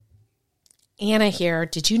Anna here.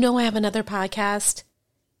 Did you know I have another podcast?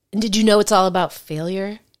 And did you know it's all about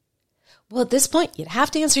failure? Well, at this point, you'd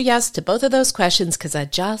have to answer yes to both of those questions because I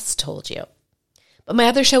just told you. But my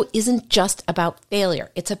other show isn't just about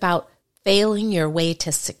failure. It's about failing your way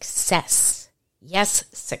to success. Yes,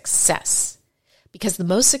 success. Because the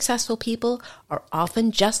most successful people are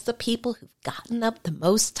often just the people who've gotten up the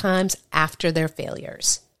most times after their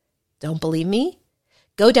failures. Don't believe me?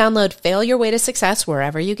 Go download Fail Your Way to Success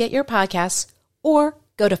wherever you get your podcasts, or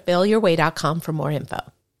go to failyourway.com for more info.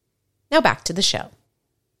 Now back to the show.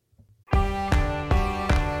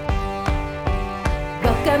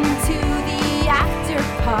 Welcome to the after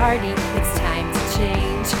party. It's time to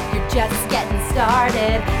change. You're just getting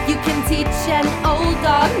started. You can teach an old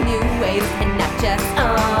dog new ways, and not just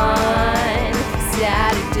on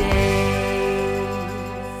Saturdays.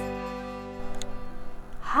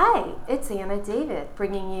 Hi, it's Anna David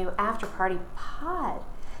bringing you After Party Pod,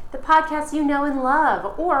 the podcast you know and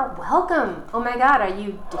love, or welcome. Oh my God, are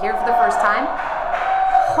you here for the first time?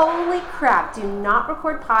 Holy crap, do not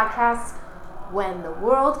record podcasts when the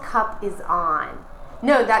World Cup is on.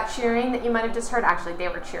 No, that cheering that you might have just heard, actually they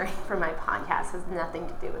were cheering for my podcast. It has nothing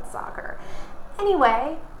to do with soccer.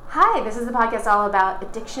 Anyway, hi, this is the podcast all about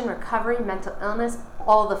addiction, recovery, mental illness,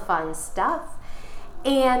 all the fun stuff.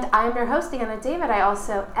 And I'm your host, Anna David. I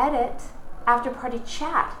also edit After Party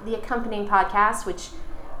Chat, the accompanying podcast, which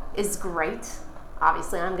is great.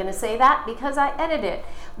 Obviously, I'm going to say that because I edit it,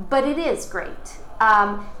 but it is great.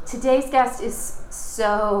 Today's guest is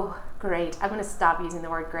so great. I'm going to stop using the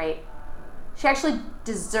word great. She actually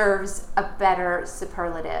deserves a better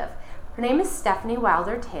superlative. Her name is Stephanie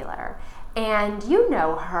Wilder Taylor, and you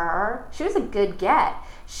know her. She was a good get.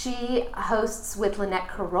 She hosts with Lynette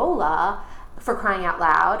Carolla, for crying out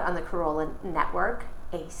loud, on the Carolla Network,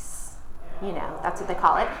 ACE. You know, that's what they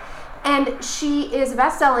call it. And she is a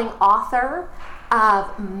best-selling author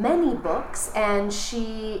of many books, and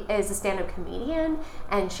she is a stand-up comedian,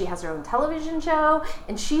 and she has her own television show,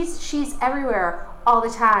 and she's everywhere all the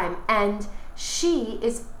time. And she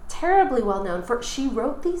is terribly well known for, she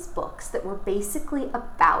wrote these books that were basically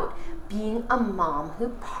about being a mom who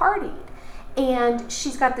partied. And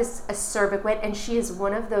she's got this acerbic wit, and she is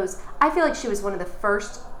one of those, I feel like she was one of the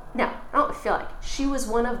first, no, I don't feel like, she was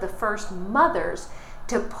one of the first mothers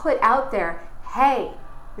to put out there, hey,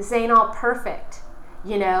 this ain't all perfect,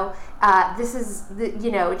 you know, this is,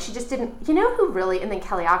 you know, and she just didn't, you know who really, and then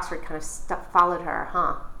Kelly Oxford kind of followed her,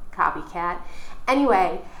 copycat.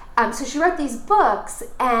 Anyway, so she wrote these books,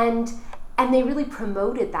 and they really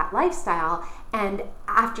promoted that lifestyle. And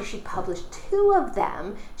after she published 2 of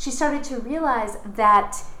them, she started to realize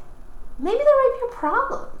that maybe there might be a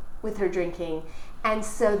problem with her drinking. And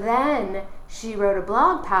so then she wrote a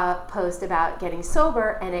blog post about getting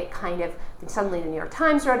sober, and it kind of, suddenly the New York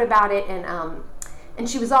Times wrote about it, and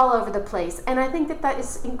she was all over the place. And I think that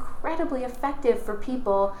is incredibly effective for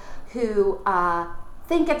people who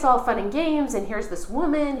think it's all fun and games, and here's this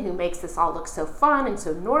woman who makes this all look so fun and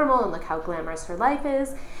so normal, and look how glamorous her life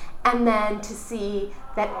is. And then to see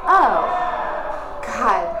that, oh,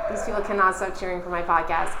 God, these people cannot stop cheering for my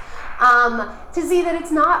podcast. To see that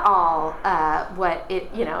it's not all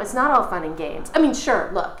it's not all fun and games. I mean,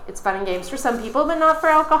 sure, look, it's fun and games for some people, but not for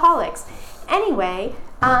alcoholics. Anyway,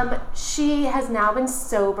 she has now been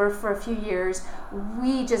sober for a few years.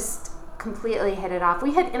 We just completely hit it off.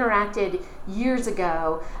 We had interacted years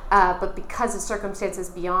ago, but because of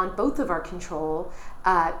circumstances beyond both of our control,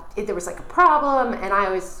 there was like a problem, and I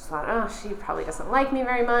always thought, oh, she probably doesn't like me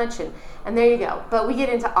very much, and there you go. But we get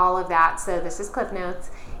into all of that, so this is Cliff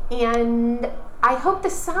Notes, and I hope the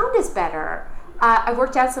sound is better. I've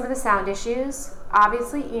worked out some of the sound issues.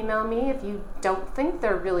 Obviously, email me if you don't think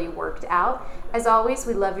they're really worked out. As always,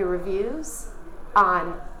 we love your reviews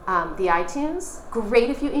on the iTunes. Great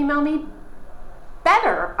if you email me.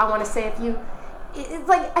 Better, I want to say, if you, it's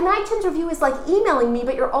like an iTunes review is like emailing me,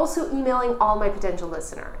 but you're also emailing all my potential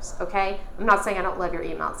listeners, okay? I'm not saying I don't love your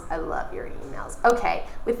emails. I love your emails. Okay,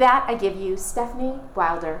 with that, I give you Stephanie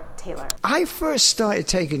Wilder Taylor. I first started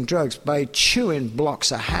taking drugs by chewing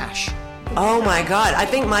blocks of hash. Oh my God, I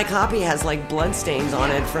think my copy has like bloodstains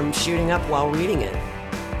on it from shooting up while reading it.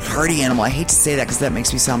 Party animal. I hate to say that because that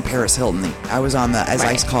makes me sound Paris Hilton. I was on the, as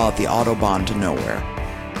I call it, the Autobahn to nowhere.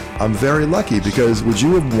 I'm very lucky because would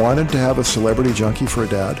you have wanted to have a celebrity junkie for a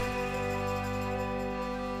dad?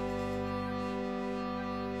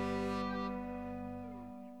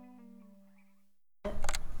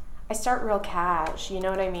 I start real cash, you know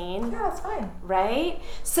what I mean? Yeah, that's fine. Right?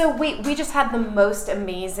 So we just had the most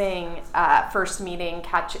amazing first meeting,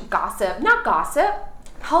 not gossip,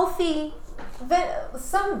 healthy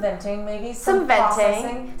some venting, maybe some venting.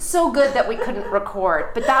 Processing. So good that we couldn't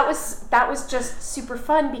record, but that was just super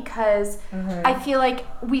fun because I feel like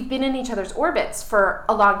we've been in each other's orbits for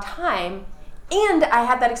a long time, and I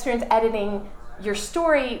had that experience editing your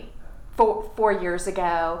story 4 years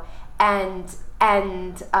ago, and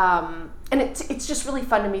it's just really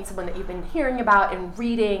fun to meet someone that you've been hearing about and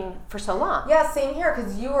reading for so long. Yeah, same here,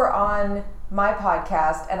 because you were on my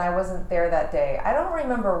podcast and I wasn't there that day. I don't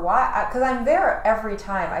remember why, because I'm there every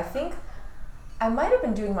time. I think I might have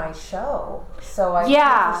been doing my show, so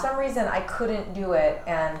for some reason I couldn't do it,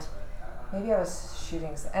 and maybe I was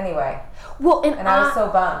shooting. Anyway, and I was so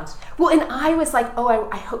bummed. Well, and I was like, oh,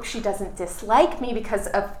 I hope she doesn't dislike me because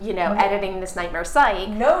of editing this Nightmare Psych.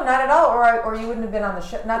 No, not at all. Or you wouldn't have been on the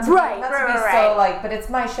show. Not to be so like, but it's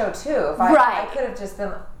my show too. If I could have just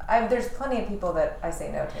been. There's plenty of people that I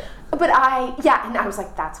say no to. But and I was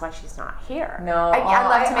like, that's why she's not here. No, I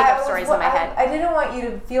love to make up stories in my head. I didn't want you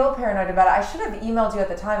to feel paranoid about it. I should have emailed you at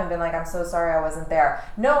the time and been like, I'm so sorry I wasn't there.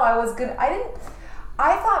 No, I was good.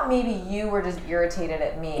 I thought maybe you were just irritated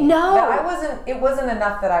at me. No. But I wasn't. It wasn't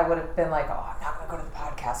enough that I would have been like, oh, I'm not going to go to the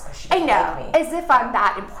podcast because she doesn't like me. As if I'm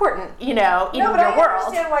that important, in your world.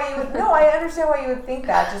 I understand why you would think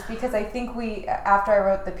that, just because I think after I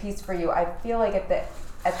wrote the piece for you, I feel like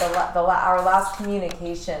our last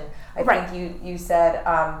communication, I think you said,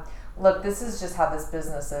 look, this is just how this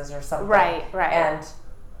business is, or something. Right. And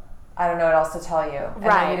I don't know what else to tell you. And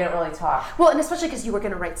then we didn't really talk. Well, and especially because you were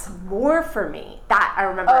going to write some more for me. That I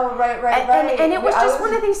remember. Oh, right. And it was just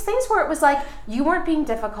one of these things where it was like, you weren't being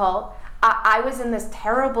difficult. I was in this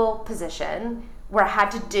terrible position where I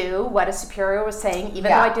had to do what a superior was saying,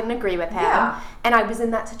 even though I didn't agree with him. Yeah. And I was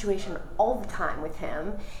in that situation all the time with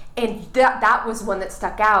him. And that was one that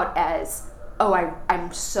stuck out as, oh,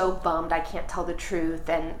 I'm so bummed I can't tell the truth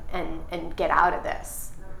and get out of this.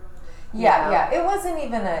 Yeah. It wasn't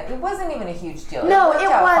even a huge deal. No, it wasn't.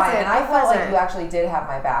 Fine. And I felt like you actually did have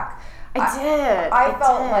my back. I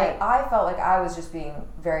felt like I was just being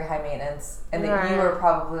very high maintenance, and that you were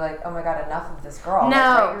probably like, oh my god, enough of this girl. No.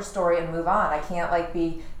 Let's write your story and move on. I can't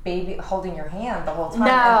be baby holding your hand the whole time.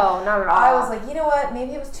 No, not at all. I was like, you know what?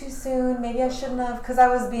 Maybe it was too soon. Maybe I shouldn't have, because I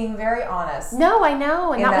was being very honest. No, I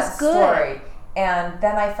know, and that was good. Story. And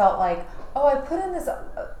then I felt like, oh, I put in this,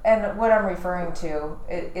 and what I'm referring to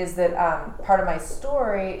is that part of my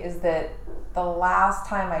story is that the last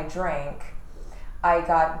time I drank, I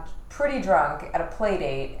got pretty drunk at a play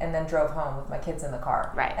date and then drove home with my kids in the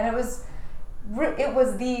car. Right. And it was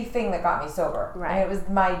the thing that got me sober. Right. And it was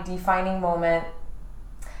my defining moment.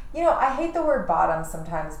 I hate the word bottom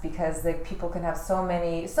sometimes, because people can have so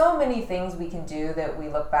many things we can do that we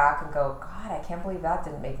look back and go, God, I can't believe that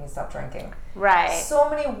didn't make me stop drinking. Right. So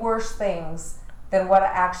many worse things than what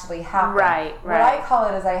actually happened. Right. What I call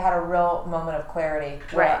it is I had a real moment of clarity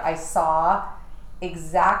where I saw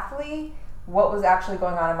exactly what was actually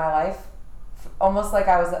going on in my life, almost like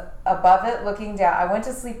I was above it looking down. I went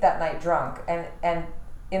to sleep that night drunk, and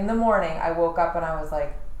in the morning I woke up and I was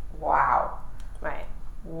like, wow. Right.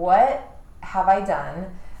 What have I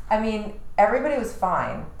done? I mean, everybody was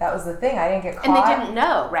fine. That was the thing. I didn't get caught. And they didn't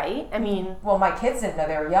know, right? I mean... Well, my kids didn't know.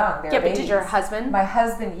 They were young. They were but babies. Did your husband? My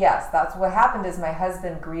husband, yes. That's what happened is my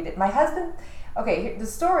husband greeted... Okay, the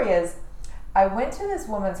story is, I went to this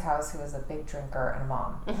woman's house who was a big drinker and a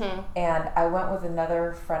mom. Mm-hmm. And I went with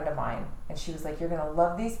another friend of mine. And she was like, you're going to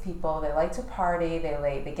love these people. They like to party.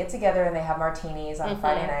 They get together and they have martinis on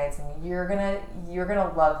Friday nights. And you're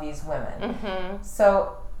gonna love these women. Mm-hmm.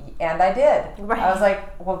 So... And I did. Right. I was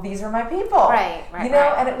like, well, these are my people. Right.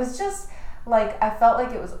 And it was just like, I felt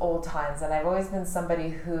like it was old times, and I've always been somebody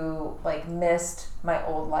who missed my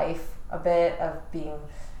old life a bit of being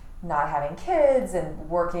not having kids and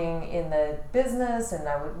working in the business, and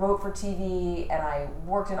I wrote for TV, and I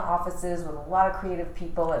worked in offices with a lot of creative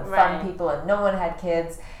people and fun people, and no one had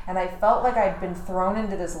kids, and I felt like I'd been thrown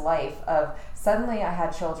into this life of suddenly I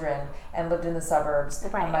had children and lived in the suburbs,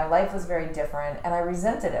 and my life was very different, and I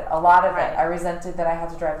resented it, a lot of it. I resented that I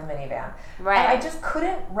had to drive a minivan. Right. And I just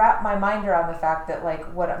couldn't wrap my mind around the fact that,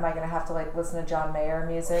 what am I going to have to, listen to John Mayer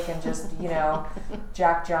music and just,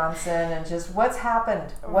 Jack Johnson, and just what's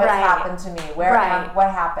happened? What's happened to me? What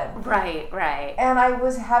happened? Right. And I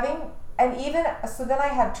was having... And even... So then I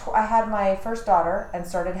had my first daughter and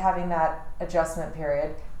started having that adjustment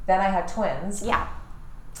period. Then I had twins. Yeah.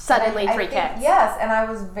 Suddenly 3 kids. Yes, and I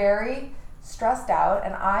was very stressed out,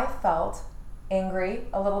 and I felt angry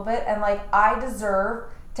a little bit, and I deserve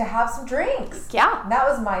to have some drinks. Yeah. And that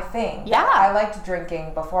was my thing. Yeah. I liked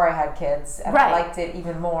drinking before I had kids, and I liked it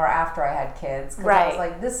even more after I had kids. Because I was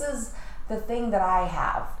like, this is the thing that I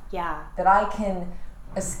have. Yeah. That I can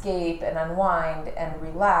escape and unwind and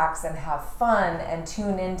relax and have fun and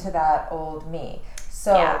tune into that old me.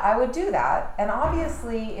 So I would do that, and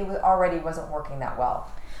obviously it already wasn't working that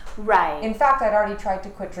well. Right. In fact, I'd already tried to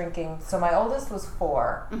quit drinking. So my oldest was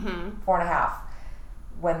 4 and a half,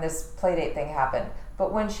 when this play date thing happened.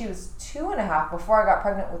 But when she was 2.5, before I got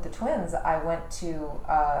pregnant with the twins, I went to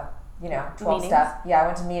 12-step. Yeah, I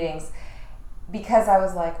went to meetings because I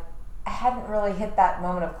was like, I hadn't really hit that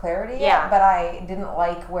moment of clarity yet, but I didn't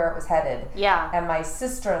like where it was headed. Yeah. And my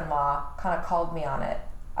sister-in-law kind of called me on it.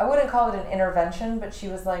 I wouldn't call it an intervention, but she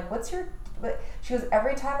was like, she was,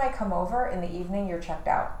 every time I come over in the evening, you're checked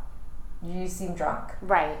out. You seem drunk.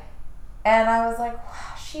 Right. And I was like,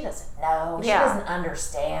 wow, she doesn't know. She doesn't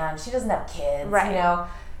understand. She doesn't have kids, right. you know.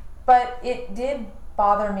 But it did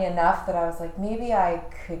bother me enough that I was like, maybe I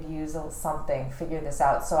could use something, figure this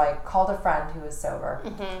out. So I called a friend who was sober.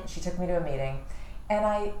 She took me to a meeting. And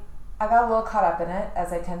I got a little caught up in it,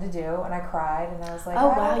 as I tend to do, and I cried. And I was like, I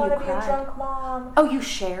don't want to be a drunk mom. Oh, you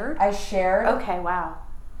shared? I shared. Okay, wow.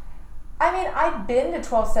 I mean, I'd been to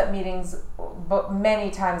 12-step meetings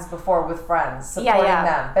many times before with friends, supporting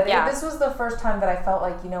them. But this was the first time that I felt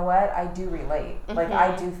like, you know what, I do relate. Like,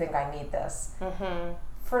 I do think I need this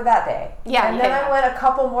for that day. Yeah, and then I went a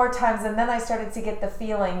couple more times, and then I started to get the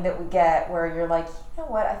feeling that we get where you're like, you know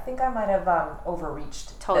what, I think I might have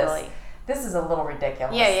overreached Totally. This is a little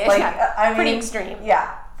ridiculous. Yeah. Like, I mean, pretty extreme.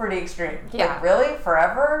 Yeah, pretty extreme. Yeah. Like, really?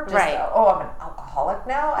 Forever? Just, right. I'm an alcoholic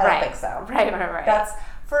now? I don't think so. Right. That's...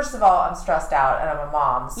 First of all, I'm stressed out and I'm a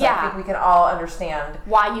mom, so I think we can all understand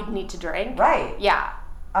why you'd need to drink. Right. Yeah.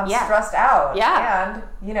 I'm stressed out. Yeah. And,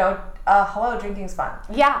 hello, drinking's fun.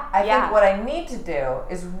 Yeah. I think what I need to do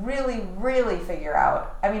is really, really figure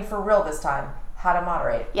out, I mean, for real this time, how to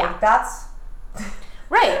moderate. Yeah. Like, that's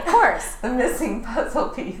right, of course. the missing puzzle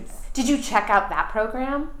piece. Did you check out that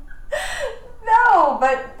program? No,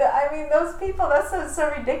 but those people, that's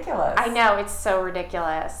so ridiculous. I know, it's so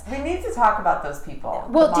ridiculous. We need to talk about those people.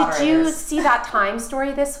 Well, did you see that Time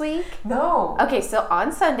story this week? No. Okay, so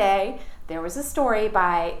on Sunday, there was a story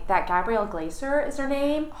by that Gabrielle Glaser is her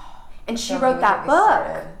name, and she wrote that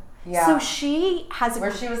book. Yeah. So she has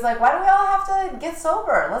where she was like, why do we all have to get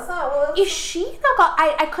sober? Let's not. Is she an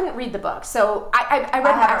alcoholic? I couldn't read the book, so I read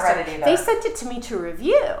I haven't read it either. They sent it to me to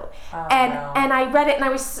review, and I read it,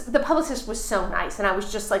 and the publicist was so nice, and I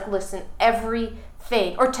was just like, listen,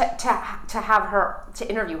 everything, or to have her to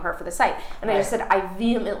interview her for the site, and I just said I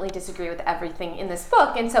vehemently disagree with everything in this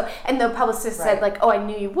book, and the publicist said like, oh, I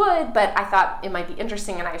knew you would, but I thought it might be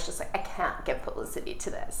interesting, and I was just like, I can't give publicity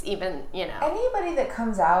to this, even anybody that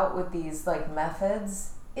comes out with these like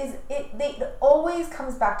methods it always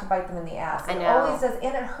comes back to bite them in the ass. It always does,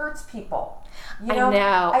 and it hurts people. I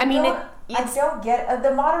know. I don't get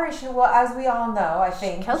the moderation. Well, as we all know, I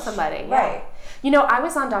think kill somebody. Right. I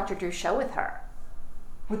was on Dr. Drew's show with her.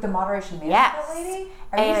 With the moderation management lady?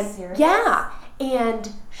 Are you serious? Yeah. And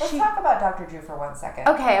let's talk about Dr. Drew for 1 second.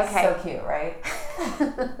 Okay. So cute, right?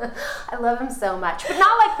 I love him so much, but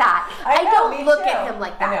not like that. I don't look at him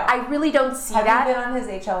like that. I really don't see that. Have you been on his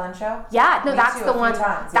HLN show? Yeah, no, that's the one.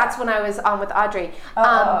 Times, that's when I was on with Audrey.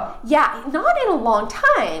 Yeah, not in a long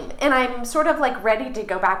time, and I'm sort of like ready to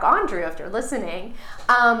go back on Drew after listening.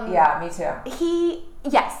 Yeah, me too.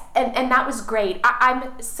 Yes, and that was great.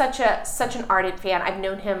 I'm such an ardent fan. I've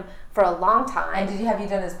known him for a long time. And have you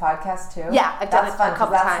done his podcast too? Yeah, I've done it a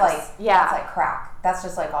couple times. That's like crack. That's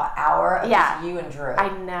just like an hour of just you and Drew. I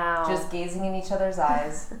know. Just gazing in each other's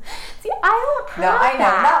eyes. See, I don't have No, I know.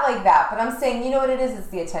 that. Not like that. But I'm saying, you know what it is? It's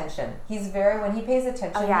the attention. when he pays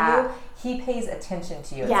attention to you, he pays attention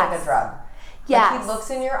to you. It's like a drug. Yes. Like he looks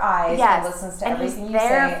in your eyes and listens to everything you say. And he's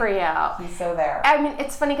there for you. He's so there. I mean,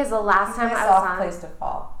 it's funny because the last time I was on... soft place to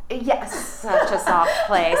fall. Yes, such a soft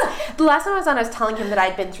place. The last time I was on, I was telling him that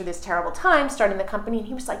I'd been through this terrible time starting the company, and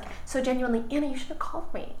he was like, so genuinely, Anna, you should have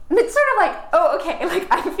called me. And it's sort of like, oh, okay, like,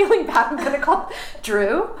 I'm feeling bad. I'm going to call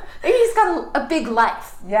Drew. Maybe he's got a big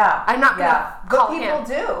life. Yeah. I'm not going to call him. But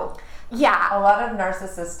people do. Yeah. A lot of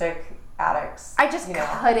narcissistic addicts. I just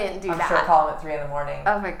couldn't do that. I'm sure call him at 3 a.m.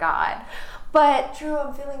 Oh, my God. But Drew,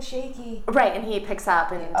 I'm feeling shaky. Right, and he picks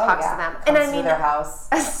up and talks to them. Comes to their house.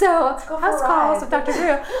 So let's go for house a calls ride. with Dr.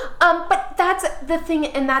 Drew. But that's the thing,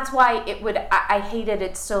 and that's why I hated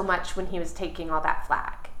it so much when he was taking all that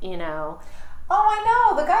flack. Oh,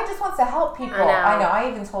 I know. The guy just wants to help people. I know.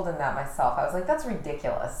 I even told him that myself. I was like, that's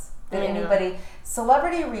ridiculous. That anybody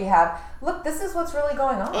celebrity rehab. Look, this is what's really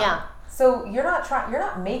going on. Yeah. So you're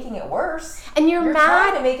not making it worse. And you're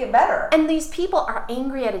mad trying to make it better. And these people are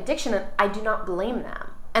angry at addiction, and I do not blame them.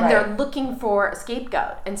 And they're looking for a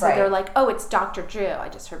scapegoat. And so they're like, oh, it's Dr. Drew. I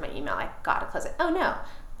just heard my email. I gotta close it. Oh no,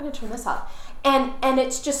 I'm gonna turn this off. And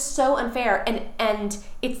it's just so unfair, and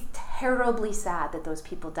it's terribly sad that those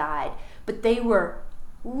people died, but they were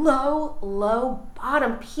low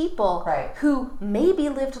bottom people who maybe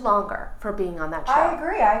lived longer for being on that show. I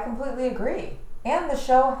agree. I completely agree. And the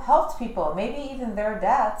show helped people. Maybe even their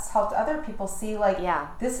deaths helped other people see, like,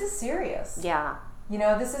 this is serious. Yeah. You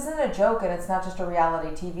know, this isn't a joke, and it's not just a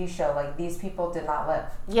reality TV show. Like, these people did not live.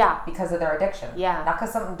 Yeah. Because of their addiction. Yeah. Not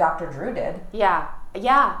because something Dr. Drew did. Yeah.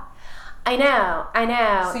 Yeah. I know.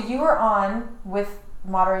 So you were on with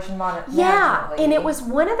Moderation Management Lady. And it was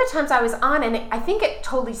one of the times I was on, and I think it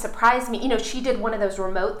totally surprised me. You know, she did one of those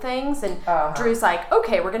remote things, and Drew's like,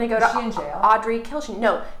 okay, we're going to go to she in jail? Audrey Kilshin.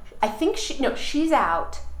 No, I think she's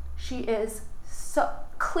out. She is so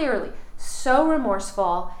clearly so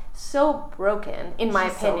remorseful, so broken, in my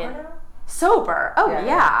opinion. Sober. Oh,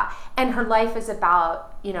 yeah. And her life is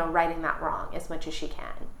about, you know, righting that wrong as much as she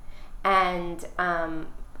can. And,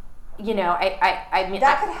 you know, I mean...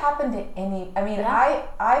 That could happen to any... I mean,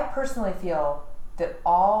 I personally feel that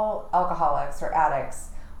all alcoholics or addicts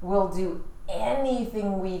will do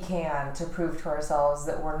anything we can to prove to ourselves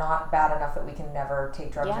that we're not bad enough that we can never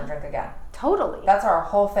take drugs or drink again. Totally. That's our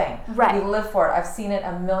whole thing. Right. We live for it. I've seen it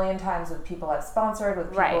a million times with people I've sponsored,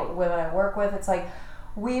 with people, women I work with. It's like,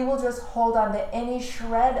 we will just hold on to any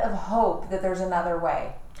shred of hope that there's another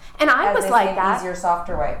way. And I was like that. Easier,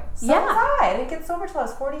 softer way. So was I. I didn't get sober till I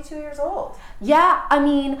was 42 years old. Yeah, I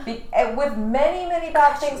mean... with many, many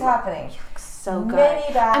bad things happening. So good.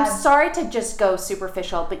 Many bad... I'm sorry to just go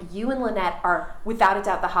superficial, but you and Lynette are, without a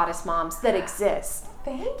doubt, the hottest moms that exist.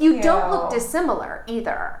 Thank you. You don't look dissimilar,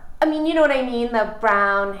 either. I mean, you know what I mean? The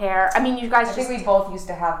brown hair. I mean, you guys I think we both used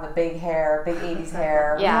to have the big hair, big 80s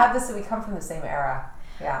hair. Yeah. We have this, we come from the same era.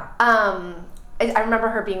 Yeah. I remember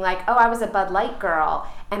her being like, oh, I was a Bud Light girl.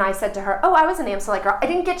 And I said to her, oh, I was an Amstel Light girl. I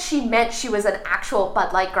didn't get she meant she was an actual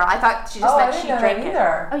Bud Light girl. I thought she just meant she drank it.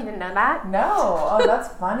 Either. Oh, you didn't know that? No. Oh, that's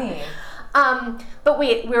funny. But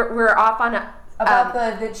wait, we're off on a... About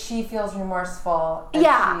that she feels remorseful.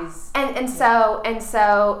 And she's... And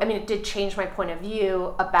so, I mean, it did change my point of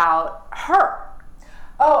view about her.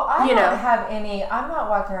 Oh, I don't have any... I'm not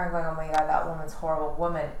walking around going, oh my God, that woman's a horrible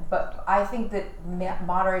woman. But I think that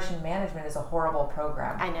Moderation Management is a horrible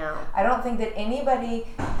program. I know. I don't think that anybody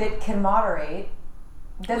that can moderate...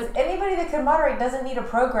 Anybody that can moderate doesn't need a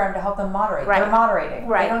program to help them moderate. Right. They're moderating.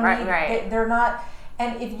 Right, They don't need, they're not...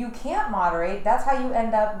 And if you can't moderate, that's how you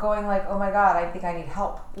end up going like, oh my God, I think I need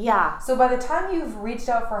help. Yeah. So by the time you've reached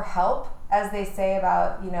out for help, as they say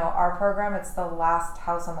about, you know, our program, it's the last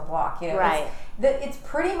house on the block. You know, right. It's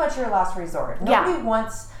pretty much your last resort. Nobody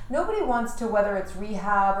wants to, whether it's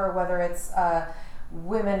rehab or whether it's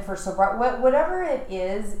women for sobriety, whatever it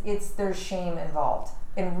is, there's shame involved.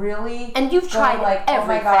 And you've tried like, everything. Oh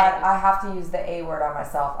my God, I have to use the A word on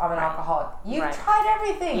myself. I'm an alcoholic. You've tried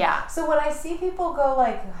everything. Yeah. So when I see people go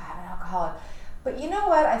like, I'm an alcoholic, but you know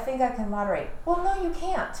what? I think I can moderate. Well, no, you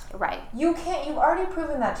can't. Right. You can't. You've already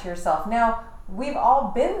proven that to yourself. Now, we've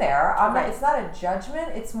all been there. It's not a judgment.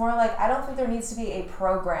 It's more like, I don't think there needs to be a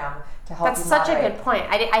program to help you moderate. That's such a good point.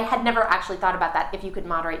 I had never actually thought about that. If you could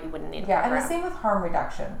moderate, you wouldn't need a program. And the same with harm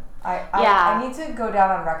reduction. I need to go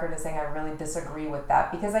down on record as saying I really disagree with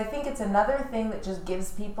that, because I think it's another thing that just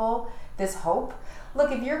gives people this hope.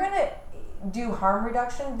 Look, if you're going to do harm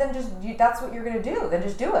reduction, then that's what you're going to do. Then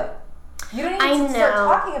just do it. You don't even need to start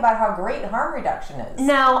talking about how great harm reduction is.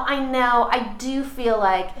 No, I know. I do feel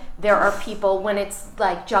like there are people, when it's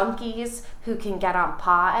like junkies who can get on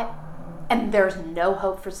pot and there's no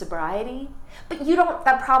hope for sobriety. But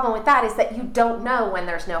the problem with that is that you don't know when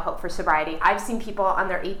there's no hope for sobriety. I've seen people on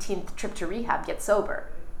their 18th trip to rehab get sober.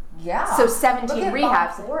 Yeah. So 17 Look at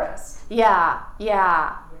rehabs. Bob Forrest. Yeah.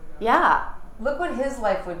 Look what his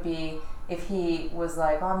life would be if he was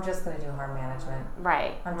like, oh, I'm just going to do harm management.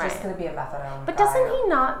 Right. I'm just going to be a methadone But guy. doesn't he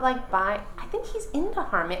not I think he's into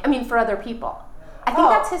harm. I mean, for other people. I think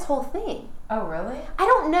that's his whole thing. Oh, really? I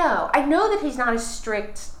don't know. I know that he's not a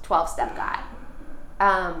strict 12-step guy.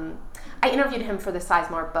 I interviewed him for the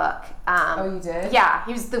Sizemore book. Oh, you did? Yeah,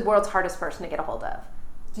 he was the world's hardest person to get a hold of.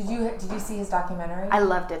 Did you see his documentary? I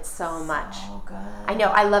loved it so much. So good. I know.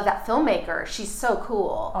 I love that filmmaker. She's so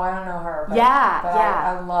cool. Oh, I don't know her. But,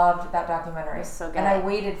 yeah. I loved that documentary. It was so good. And I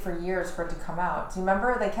waited for years for it to come out. Do you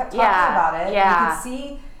remember? They kept talking about it. Yeah. You could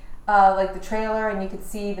see like the trailer, and you could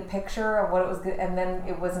see the picture of what it was good, and then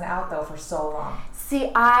it wasn't out though for so long.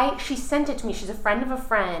 See, she sent it to me. She's a friend of a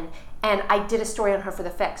friend, and I did a story on her for The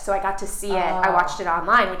Fix, so I got to see it. I watched it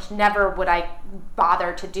online, which never would I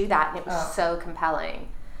bother to do that, and it was so compelling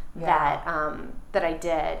that I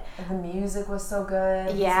did. And the music was so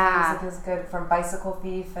good. Yeah, his music is good, from Bicycle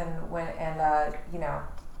Thief and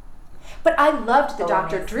But I loved the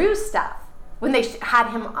Dr. Bolognese. Drew stuff when they had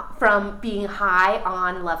him from being high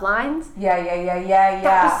on Love Lines. Yeah.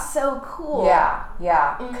 That was so cool.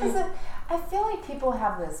 Yeah. Because I feel like people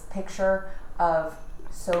have this picture of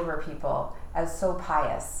sober people as so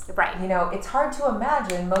pious. Right. You know, it's hard to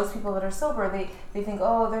imagine most people that are sober, they think,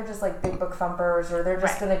 oh, they're just like big book thumpers, or they're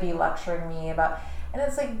just Right. going to be lecturing me about, and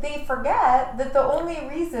it's like they forget that the only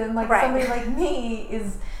reason like Right. somebody like me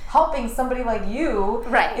is helping somebody like you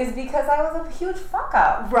Right. is because I was a huge fuck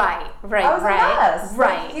up. Right. I was a mess.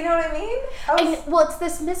 Right. Like, you know what I mean? And, well, it's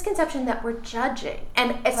this misconception that we're judging,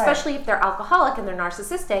 and especially if they're alcoholic and they're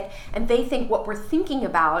narcissistic, and they think what we're thinking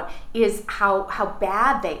about is how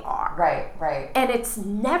bad they are. Right. And it's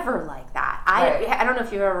never like that. Right. I don't know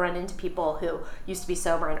if you've ever run into people who used to be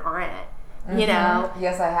sober and aren't. You know,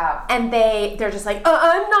 Yes, I have. and they're just like,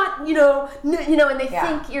 I'm not, and they Yeah.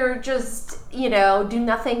 think you're just, do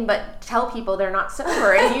nothing but tell people they're not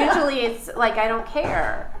sober, and usually it's like, I don't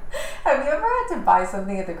care. Have you ever had to buy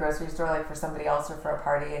something at the grocery store, like for somebody else or for a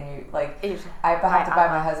party, and you like? You I have to buy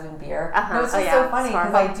my husband beer. No, it's just yeah, so funny it's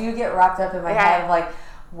because I horrible. do get wrapped up in my Yeah. head of like,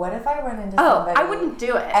 what if I run into Oh, somebody? I wouldn't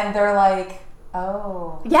do it. And they're like,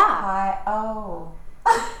 oh, Yeah. hi, oh,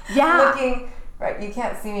 Yeah. looking. Right, you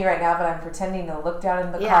can't see me right now, but I'm pretending to look down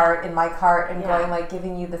in the Yeah. in my cart, and Yeah. going like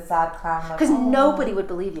giving you the sad clown. Like, Because oh. nobody would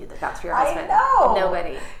believe you that that's your husband. I know.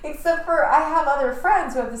 Nobody. Except for I have other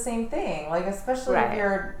friends who have the same thing. Like, especially Right. if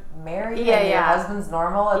you're married Yeah, and your yeah. husband's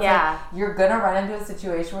normal, it's Yeah. like you're gonna run into a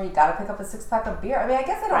situation where you gotta pick up a 6-pack of beer. I mean, I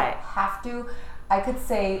guess I don't Right. have to. I could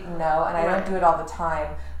say no, and I Right. don't do it all the time.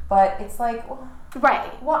 But it's like,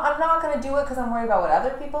 Right. well, I'm not gonna do it because I'm worried about what other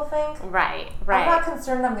people think. Right. I'm not Right.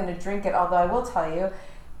 concerned I'm gonna drink it. Although I will tell you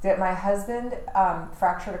that my husband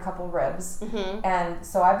fractured a couple ribs, Mm-hmm. and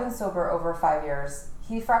so I've been sober over 5 years.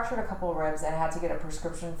 He fractured a couple ribs and had to get a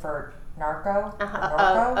prescription for Norco.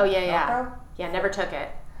 Oh, yeah. Norco? Yeah, never took it.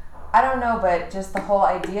 I don't know, but just the whole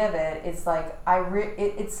idea of it, it's like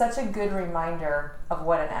it's such a good reminder of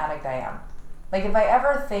what an addict I am. Like, if I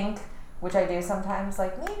ever think, which I do sometimes,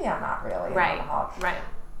 like maybe I'm not really an alcoholic. Right.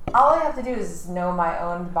 All I have to do is know my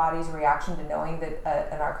own body's reaction to knowing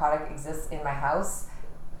that a narcotic exists in my house,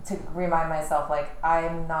 to remind myself, like,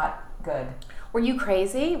 I'm not good. Were you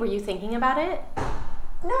crazy? Were you thinking about it?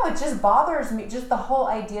 No, it just bothers me. Just the whole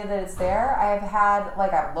idea that it's there. I've had,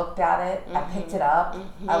 like, I've looked at it. I picked it up.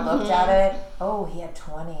 I looked at it. Oh, he had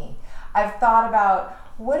 20. I've thought about,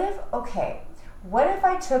 what if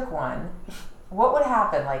I took one? What would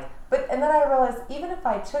happen? Like, and then I realized, even if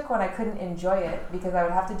I took one, I couldn't enjoy it because I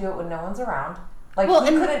would have to do it when no one's around. Like, Well, he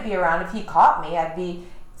and- couldn't be around. If he caught me, I'd be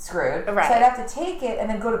screwed. Right. So I'd have to take it and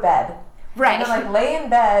then go to bed. Right. And then, like, lay in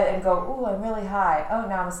bed and go, ooh, I'm really high. Oh,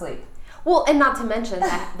 now I'm asleep. Well, and not to mention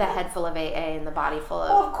the head full of AA and the body full of.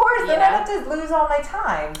 Well, of course. Then know? I'd have to lose all my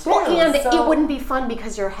time, too. Well, and it So- wouldn't be fun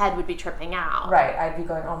because your head would be tripping out. Right. I'd be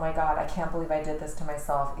going, oh my God, I can't believe I did this to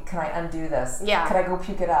myself. Can I undo this? Yeah. Could I go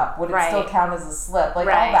puke it up? Would it Right. still count as a slip? Like,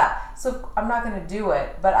 all Right. that. So I'm not going to do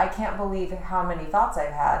it, but I can't believe how many thoughts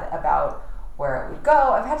I've had about where it would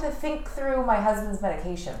go. I've had to think through my husband's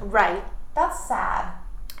medication. Right. That's sad.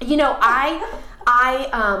 You know, I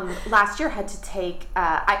last year had to take.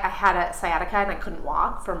 I had a sciatica and I couldn't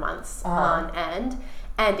walk for months on end,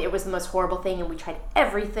 and it was the most horrible thing. And we tried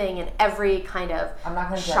everything and every kind of I'm not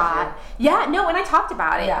gonna judge shot. Yeah, no, and I talked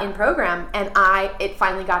about it Yeah. in program, and it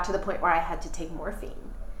finally got to the point where I had to take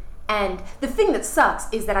morphine. And the thing that sucks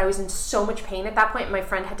is that I was in so much pain at that point. My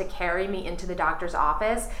friend had to carry me into the doctor's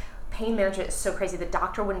office. Pain management is so crazy. The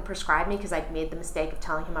doctor wouldn't prescribe me because I'd made the mistake of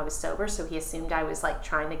telling him I was sober, so he assumed I was like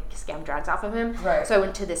trying to scam drugs off of him. Right. So I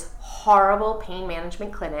went to this horrible pain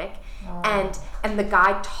management clinic, and the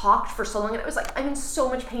guy talked for so long, and it was like, I'm in so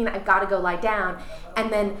much pain, I've got to go lie down. And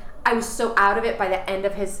then I was so out of it by the end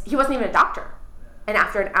of he wasn't even a doctor. And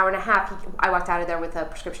after an hour and a half, I walked out of there with a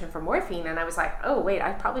prescription for morphine, and I was like, oh, wait,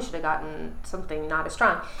 I probably should have gotten something not as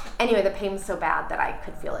strong. Anyway, the pain was so bad that I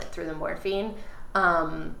could feel it through the morphine.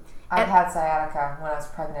 I've had sciatica when I was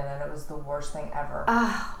pregnant, and it was the worst thing ever.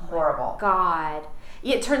 Horrible. God.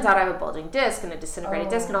 Yeah, it turns out I have a bulging disc and a disintegrated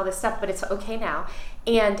disc and all this stuff, but it's okay now.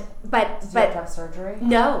 And Did you have to have surgery?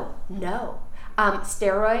 No.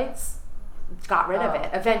 Steroids got rid of it.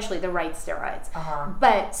 Eventually, the right steroids.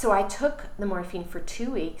 But so I took the morphine for 2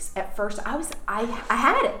 weeks. At first, I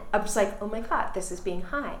had it. I was like, oh my God, this is being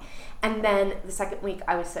high. And then the second week,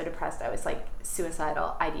 I was so depressed. I was like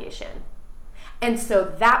suicidal ideation. And so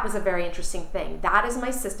that was a very interesting thing. That is my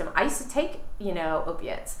system. I used to take,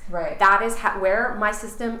 opiates. Right. That is where my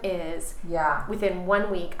system is. Yeah. Within 1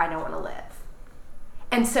 week, I don't want to live.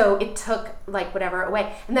 And so it took like whatever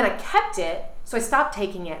away. And then I kept it. So I stopped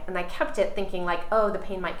taking it and I kept it thinking like, oh, the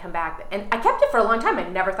pain might come back. And I kept it for a long time. I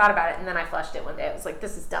never thought about it. And then I flushed it one day. I was like,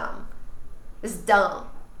 this is dumb. This is dumb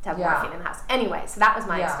to have morphine in the house. Anyway, so that was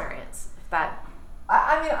my experience.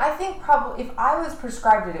 I mean, I think probably if I was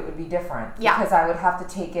prescribed it, it would be different. Yeah. Because I would have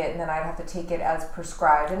to take it, and then I'd have to take it as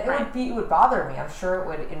prescribed, and it would bother me. I'm sure it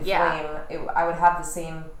would inflame. Yeah. I would have the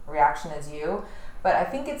same reaction as you. But I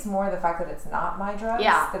think it's more the fact that it's not my drugs,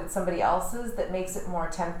 that it's somebody else's, that makes it more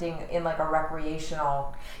tempting in like a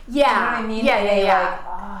recreational. Yeah. You know what I mean?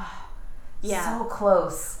 Yeah. So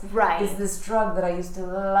close. Right. Is this drug that I used to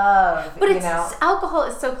love? But alcohol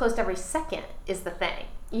is so close to every second is the thing,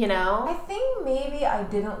 you know? I think maybe I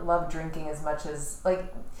didn't love drinking as much as,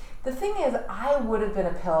 like, the thing is, I would have been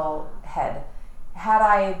a pill head had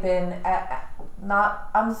I been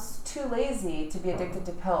I'm too lazy to be addicted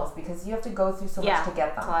to pills because you have to go through so much to get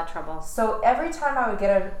them. It's a lot of trouble. So every time I would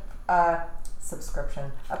get a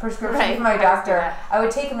prescription from my doctor, I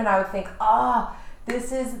would take them and I would think,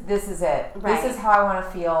 this is it. Right. This is how I want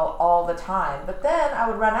to feel all the time. But then I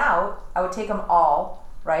would run out. I would take them all,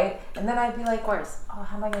 right? And then I'd be like, of course. Oh,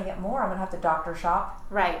 how am I going to get more? I'm going to have to doctor shop.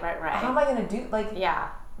 Right. How am I going to do, like... Yeah.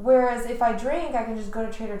 Whereas if I drink, I can just go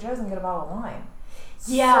to Trader Joe's and get a bottle of wine.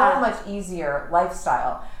 Yeah. So much easier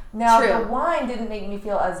lifestyle. Now, True. the wine didn't make me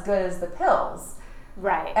feel as good as the pills.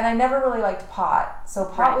 Right. And I never really liked pot. So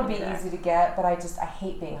pot would be either. easy to get, but I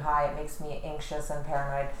hate being high. It makes me anxious and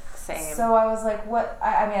paranoid. Same. So I was like, what?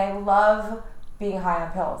 I mean, I love being high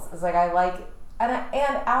on pills. It's like I like... And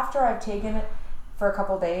after I've taken it for a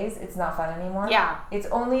couple days, it's not fun anymore. Yeah. It's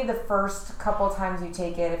only the first couple times you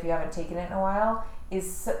take it, if you haven't taken it in a while,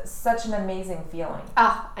 is such an amazing feeling.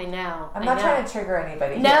 Oh, I know. I'm not trying to trigger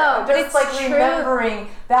anybody. No, but it's like true. Remembering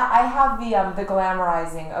that I have the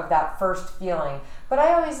glamorizing of that first feeling. But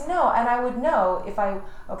I always know, and I would know if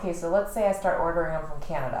so let's say I start ordering them from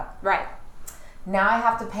Canada. Right. Now I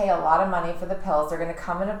have to pay a lot of money for the pills. They're going to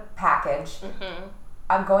come in a package. Mm-hmm.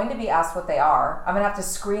 I'm going to be asked what they are. I'm going to have to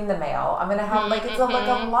screen the mail. I'm going to have, like a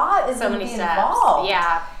lot is going to be involved.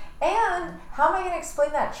 Yeah. And how am I going to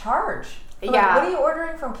explain that charge? Like, Yeah. what are you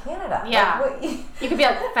ordering from Canada? Yeah. Like, You could be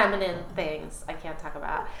like feminine things I can't talk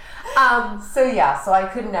about. So I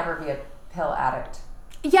could never be a pill addict.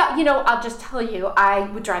 Yeah, I'll just tell you, I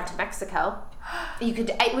would drive to Mexico.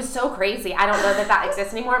 It was so crazy. I don't know that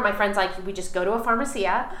exists anymore. My friend's like, we just go to a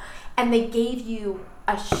pharmacia and they gave you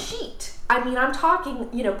a sheet. I mean, I'm talking,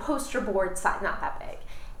 poster board size, not that big.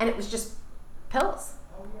 And it was just pills.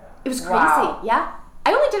 It was crazy. Wow. Yeah.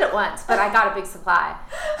 I only did it once, but I got a big supply.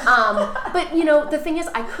 But the thing is,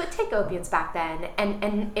 I could take opiates back then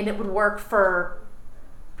and it would work for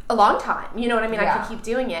a long time. You know what I mean? Yeah. I could keep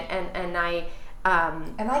doing it and I...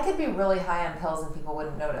 And I could be really high on pills and people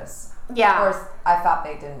wouldn't notice. Yeah. Or I thought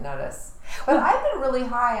they didn't notice. But I've been really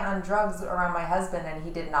high on drugs around my husband and he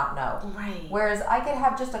did not know. Right. Whereas I could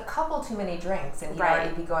have just a couple too many drinks and he'd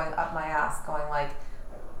already be going up my ass going like,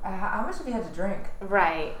 how much have you had to drink?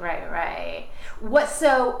 Right.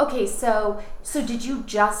 So did you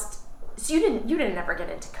just... So you didn't ever get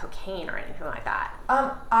into cocaine or anything like that?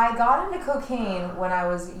 I got into cocaine when I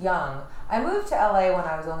was young. I moved to LA when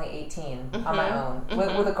I was only 18 on my own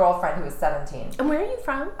with a girlfriend who was 17. And where are you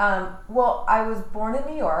from? Well, I was born in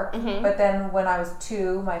New York, but then when I was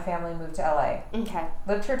 2, my family moved to LA. Okay.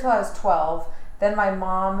 Lived here till I was 12. Then my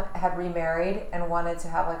mom had remarried and wanted to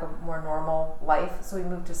have like a more normal life, so we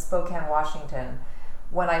moved to Spokane, Washington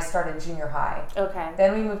when I started junior high. Okay.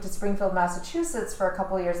 Then we moved to Springfield, Massachusetts for a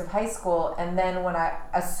couple of years of high school, and then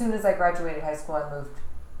as soon as I graduated high school, I moved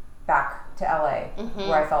back to LA,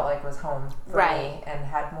 where I felt like was home for me and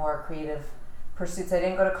had more creative pursuits. I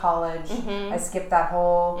didn't go to college. I skipped that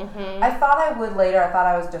whole... I thought I would later. I thought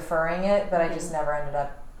I was deferring it, but I just never ended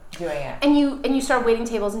up doing it. And you started waiting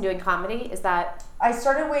tables and doing comedy? Is that... I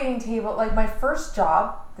started waiting table, like my first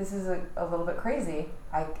job, this is a little bit crazy.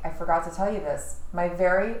 I forgot to tell you this. My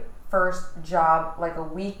very first job, like a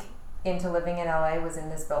week into living in LA, was in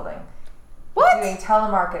this building. What? Doing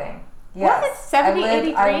telemarketing. Yes. What?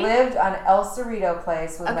 7083? I lived on El Cerrito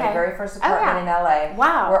Place, was my very first apartment in LA.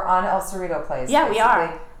 Wow. We're on El Cerrito Place. Yeah, basically. we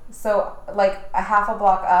are. So, like a half a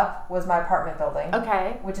block up was my apartment building.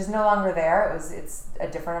 Okay. Which is no longer there. It's a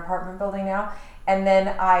different apartment building now. And then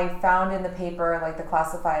I found in the paper, like the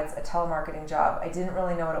classifieds, a telemarketing job. I didn't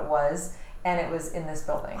really know what it was, and it was in this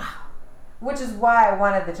building. Wow. Which is why I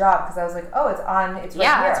wanted the job, because I was like, oh, it's right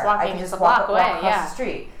here. It's walking, I can just a block away. across the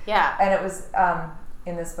street. Yeah. And it was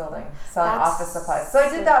in this building, selling That's office supplies. So I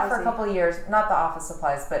did that for a crazy. couple of years. Not the office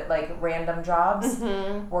supplies, but like random jobs.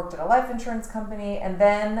 Worked at a life insurance company, and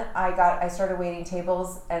then I started waiting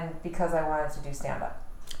tables, and because I wanted to do stand-up.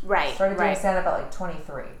 Right. Started doing right. stand-up at like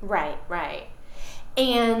 23. Right.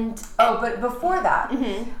 And But before that,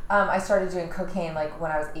 I started doing cocaine like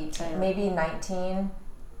when I was 18, maybe 19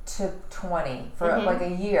 to 20 for like a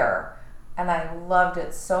year, and I loved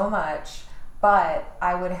it so much. But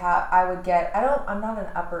I'm not an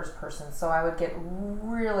uppers person, so I would get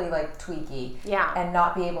really like tweaky, and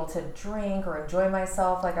not be able to drink or enjoy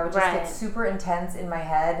myself. Like I would just get super intense in my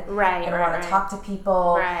head, and want to talk to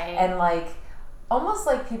people, and like. Almost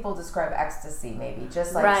like people describe ecstasy, maybe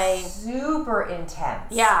just like super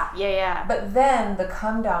intense. Yeah. But then the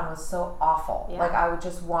come down was so awful. Yeah. Like I would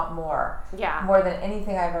just want more. Yeah. More than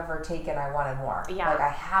anything I've ever taken, I wanted more. Yeah. Like I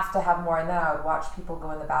have to have more. And then I would watch people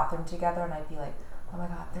go in the bathroom together, and I'd be like, oh my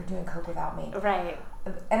God, they're doing coke without me. Right.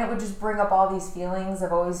 And it would just bring up all these feelings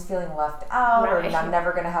of always feeling left out, or I'm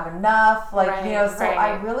never going to have enough. Like so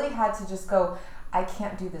I really had to just go. I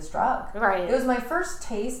can't do this drug. Right. It was my first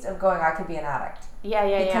taste of going, I could be an addict. Yeah.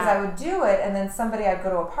 Because I would do it, and then I'd go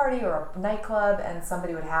to a party or a nightclub, and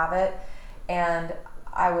somebody would have it, and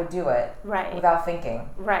I would do it without thinking.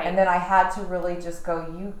 Right. And then I had to really just go,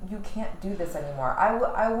 you can't do this anymore. I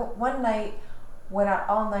one night went out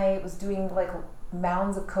all night, was doing like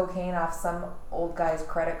mounds of cocaine off some old guy's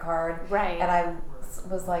credit card. Right. And I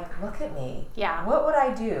was like, look at me. Yeah. What would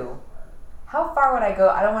I do? How far would I go?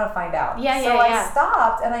 I don't want to find out. So I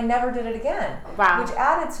stopped, and I never did it again. Wow. Which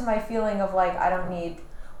added to my feeling of like, I don't need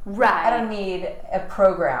a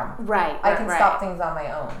program. I can stop things on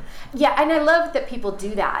my own. Yeah, and I love that people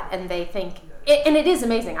do that, and they think, and it is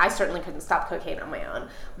amazing. I certainly couldn't stop cocaine on my own,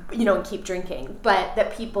 and keep drinking, but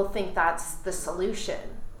that people think that's the solution.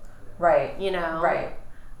 Right. Right.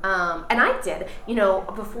 And I did,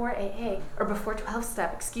 before AA, or before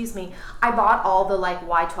 12-step, I bought all the like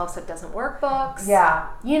why 12-step doesn't work books. Yeah.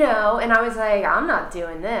 And I was like, I'm not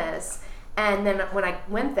doing this. And then when I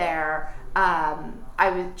went there,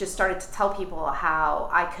 I just started to tell people how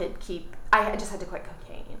I just had to quit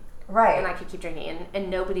cocaine. Right. And I could keep drinking, and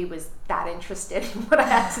nobody was that interested in what I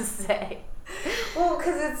had to say. Well,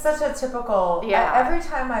 because it's such a typical, every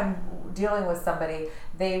time I'm dealing with somebody,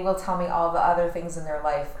 they will tell me all the other things in their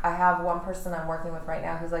life. I have one person I'm working with right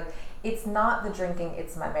now who's like, it's not the drinking,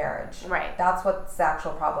 it's my marriage. Right. That's what's the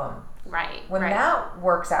actual problem. Right. When that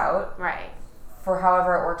works out, for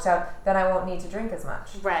however it works out, then I won't need to drink as much.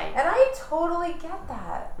 Right. And I totally get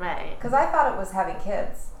that. Right. Because I thought it was having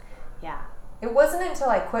kids. Yeah. It wasn't until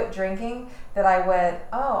I quit drinking that I went,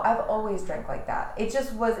 oh, I've always drank like that. It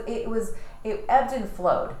ebbed and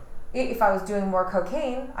flowed. If I was doing more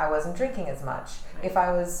cocaine, I wasn't drinking as much. Right. If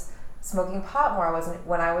I was smoking pot more, I wasn't.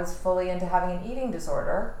 When I was fully into having an eating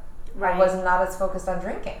disorder, I was not as focused on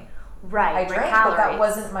drinking. Right. I drank, but that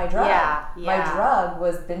wasn't my drug. Yeah. My drug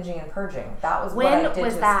was binging and purging. That was what I did to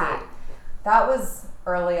escape. That was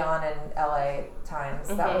early on in LA times.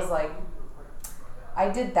 Mm-hmm. That was like, I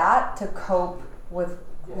did that to cope with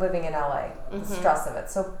living in LA, the stress of it.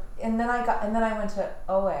 So, and then I went to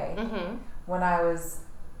OA when I was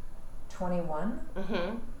 21.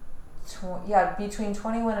 Between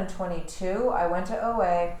 21 and 22, I went to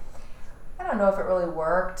OA. I don't know if it really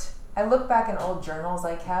worked. I look back in old journals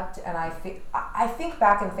I kept, and I think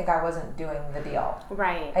back and think I wasn't doing the deal.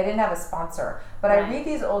 Right. I didn't have a sponsor, but I read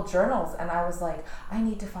these old journals, and I was like, I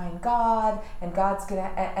need to find God, and God's gonna.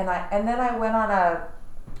 And then I went on a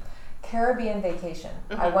Caribbean vacation.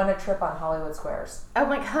 I won a trip on Hollywood Squares. Oh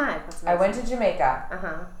my God! That's amazing. I went to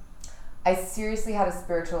Jamaica. I seriously had a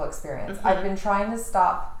spiritual experience. I've been trying to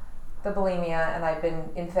stop the bulimia, and I've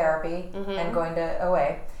been in therapy and going to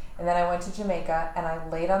OA. And then I went to Jamaica, and I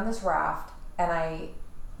laid on this raft, and I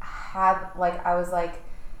was like,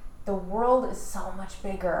 the world is so much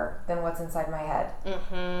bigger than what's inside my head.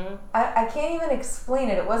 I can't even explain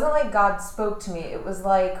it. It wasn't like God spoke to me. It was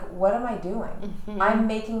like, what am I doing? I'm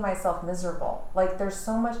making myself miserable. Like, there's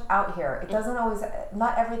so much out here. It doesn't always,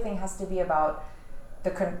 not everything has to be about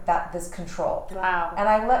this control. Wow. And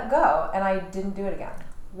I let go, and I didn't do it again.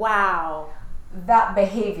 Wow. That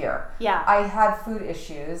behavior. Yeah. I had food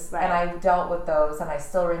issues, and I dealt with those, and I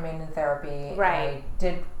still remained in therapy. Right. And I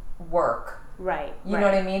did work. Right. You know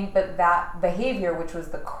what I mean? But that behavior, which was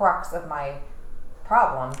the crux of my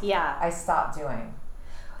problem, I stopped doing.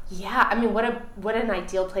 Yeah, I mean, what an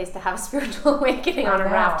ideal place to have a spiritual awakening on a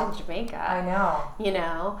raft in Jamaica. I know. You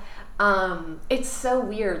know? It's so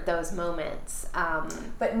weird, those moments.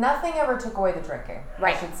 But nothing ever took away the drinking,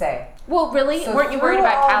 I should say. Well, really? So weren't you worried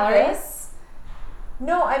about calories?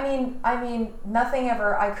 No, I mean, nothing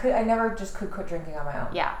ever. I never just could quit drinking on my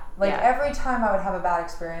own. Yeah. Like Yeah. every time I would have a bad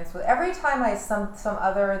experience with, every time some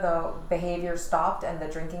other the behavior stopped and the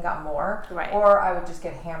drinking got more, Right. or I would just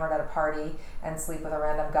get hammered at a party and sleep with a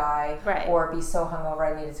random guy, Right. or be so hungover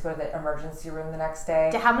I needed to go to the emergency room the next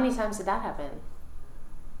day. How many times did that happen?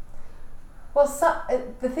 Well,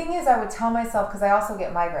 the thing is, I would tell myself, because I also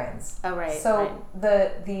get migraines. Oh, right. So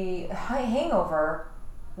right. the hangover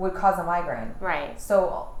would cause a migraine. Right.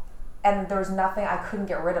 So, and there was nothing, I couldn't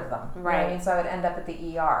get rid of them. You know what I Right. mean? So I would end up at the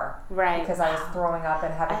ER. Right. Because I was throwing up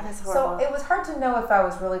and having. Oh, that's So horrible. it was hard to know if I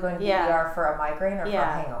was really going to the Yeah. ER for a migraine or for a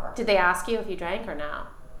hangover. Did they ask you if you drank or no?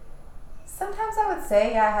 Sometimes I would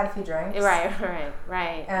say, yeah, I had a few drinks.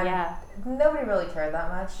 Right. And yeah. nobody really cared that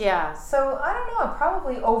much. Yeah. So I don't know,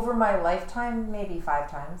 probably over my lifetime, maybe 5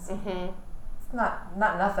 times. Mm-hmm. It's not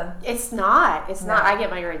nothing. It's not. No. I get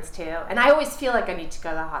migraines too. And I always feel like I need to go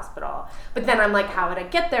to the hospital. But then I'm like, how would I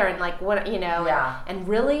get there? And like, what, Yeah. and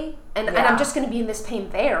really? And Yeah. I'm just going to be in this pain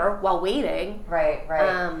there while waiting. Right.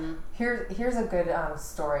 Here's a good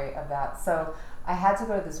story of that. So I had to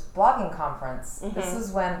go to this blogging conference. Mm-hmm. This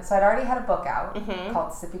is when, so I'd already had a book out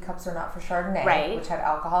called Sippy Cups Are Not for Chardonnay, Right. which had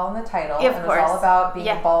alcohol in the title. Yeah, of and it was all course. about being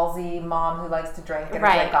Yeah. a ballsy mom who likes to drink and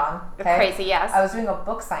Right. drink on. Okay? Crazy, yes. I was doing a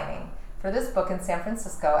book signing for this book in San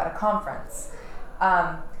Francisco at a conference.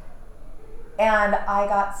 And I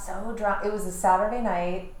got so drunk. It was a Saturday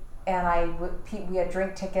night, and we had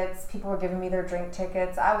drink tickets. People were giving me their drink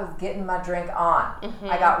tickets. I was getting my drink on.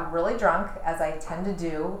 I got really drunk, as I tend to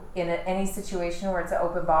do in any situation where it's an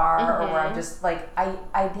open bar or where I'm just like,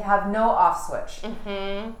 I have no off switch.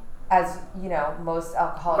 As you know, most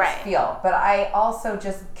alcoholics Right. feel. But I also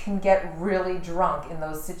just can get really drunk in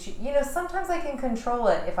those situations. You know, sometimes I can control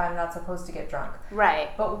it if I'm not supposed to get drunk.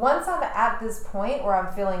 Right. But once I'm at this point where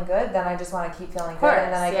I'm feeling good, then I just want to keep feeling course, good,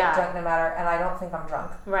 and then I yeah. get drunk no matter, and I don't think I'm drunk.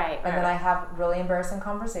 Right. And then I have really embarrassing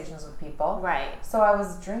conversations with people. Right. So I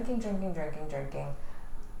was drinking.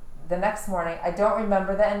 The next morning, I don't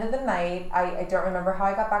remember the end of the night. I don't remember how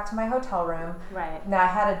I got back to my hotel room. Right. Now I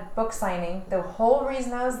had a book signing. The whole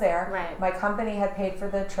reason I was there, Right. my company had paid for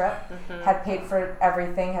the trip, had paid for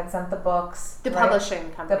everything, had sent the books. The right?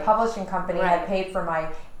 publishing company. The publishing company Right. had paid for my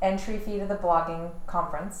entry fee to the blogging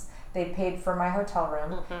conference. They paid for my hotel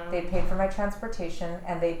room. They paid for my transportation,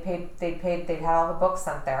 and they had all the books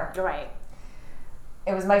sent there. Right.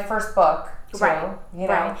 It was my first book, too. Right. You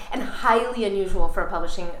know. Right. And highly unusual for a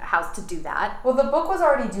publishing house to do that. Well, the book was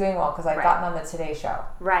already doing well because I'd Right. gotten on the Today Show.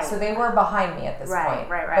 Right. So they were behind me at this Right, point.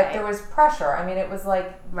 right. But there was pressure. I mean, it was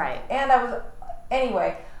like, Right. and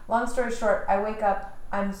anyway, long story short, I wake up,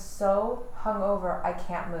 I'm so hungover, I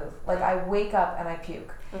can't move. Like, I wake up and I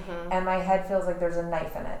puke. And my head feels like there's a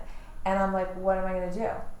knife in it. And I'm like, what am I going to do?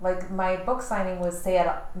 Like, my book signing was, say,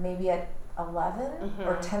 maybe at 11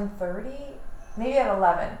 or 10:30, maybe at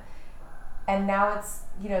 11. And now it's,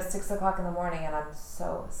 6 o'clock in the morning, and I'm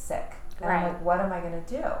so sick. And I'm Right. like, what am I going to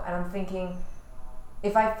do? And I'm thinking,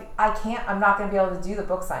 if I can't, I'm not going to be able to do the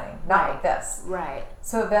book signing. Not like this. Right.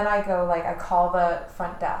 So then I go, I call the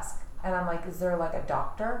front desk, and I'm like, is there like a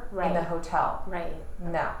doctor in Right. the hotel? Right.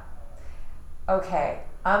 No. Okay.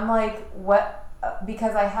 I'm like, what?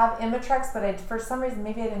 Because I have Imitrex, but for some reason,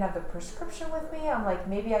 maybe I didn't have the prescription with me. I'm like,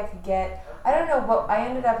 maybe I could I don't know, but I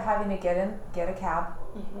ended up having to get a cab.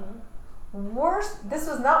 Worst, this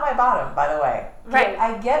was not my bottom, by the way. Right.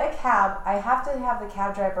 I get a cab. I have to have the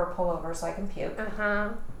cab driver pull over so I can puke.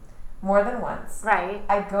 More than once. Right.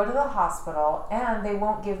 I go to the hospital, and they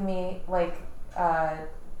won't give me,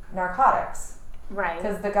 narcotics. Right.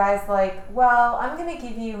 Because the guy's like, well, I'm going to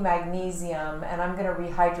give you magnesium, and I'm going to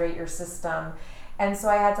rehydrate your system. And so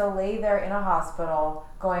I had to lay there in a hospital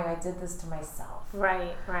going, I did this to myself.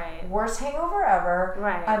 Right. Right. Worst hangover ever.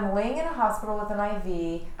 Right. I'm laying in a hospital with an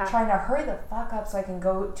IV, trying to hurry the fuck up so I can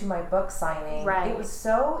go to my book signing. Right. It was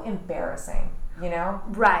so embarrassing,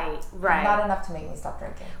 Right. Right. Not enough to make me stop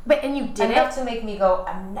drinking. And you did Enough it. to make me go,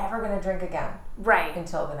 I'm never going to drink again. Right.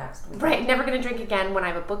 Until the next week. Right. Never going to drink again when I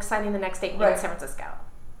have a book signing the next day in Right. San Francisco.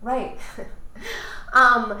 Right.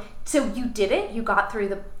 So you did it? You got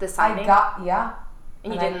through the signing?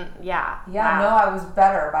 And And you I- didn't, yeah. Yeah, Wow. no, I was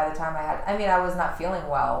better by the time I was not feeling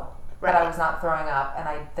well, but I Right. was not throwing up,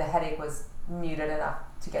 and the headache was muted enough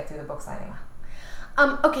to get through the book signing.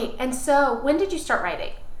 Okay, and so when did you start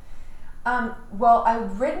writing? Well,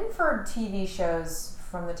 I've written for TV shows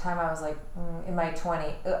from the time I was in my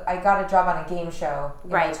 20s. I got a job on a game show in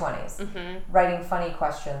my 20s, writing funny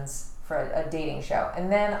questions for a dating show.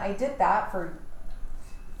 And then I did that for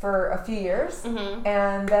a few years,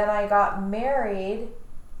 and then I got married.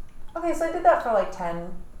 Okay, so I did that for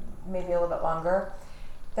 10, maybe a little bit longer.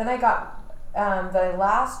 Then I got the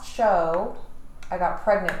last show I got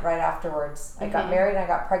pregnant right afterwards. I got married and I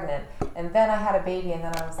got pregnant. And then I had a baby, and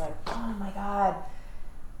then I was like, oh my God,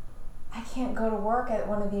 I can't go to work at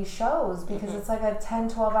one of these shows because it's like a 10,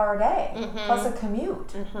 12-hour day plus a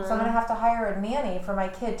commute. So I'm going to have to hire a nanny for my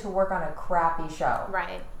kid to work on a crappy show.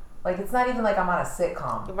 Right. Like, it's not even like I'm on a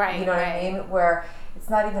sitcom. Right. You know what I mean? Where it's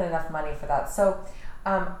not even enough money for that. So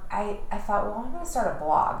I thought, well, I'm going to start a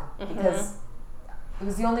blog because it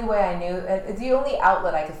was the only way I knew, it's the only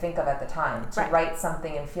outlet I could think of at the time to write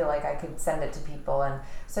something and feel like I could send it to people. And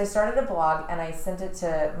so I started a blog, and I sent it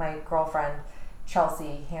to my girlfriend,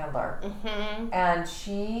 Chelsea Handler. And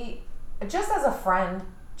she, just as a friend,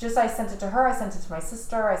 I sent it to her, I sent it to my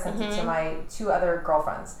sister, I sent it to my 2 other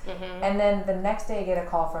girlfriends. And then the next day I get a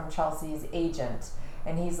call from Chelsea's agent,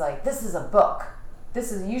 and he's like, this is a book.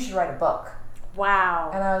 You should write a book. Wow.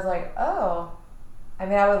 And I was like, oh, I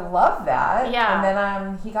mean, I would love that. Yeah. And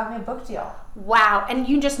then he got me a book deal. Wow. And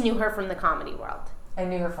you just knew her from the comedy world. I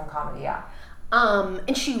knew her from comedy, yeah.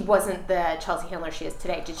 And she wasn't the Chelsea Handler she is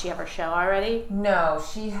today. Did she have her show already? No,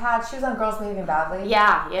 she was on Girls Behaving Badly.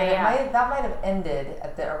 Yeah. That might have ended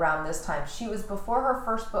around this time. She was before her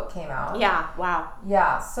first book came out. Yeah, wow.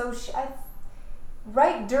 Yeah, so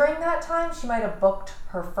right during that time, she might have booked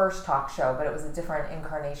her first talk show, but it was a different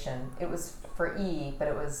incarnation. It was for E, but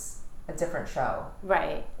it was a different show.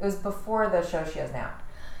 Right. It was before the show she has now.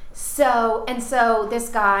 So this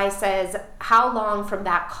guy says, how long from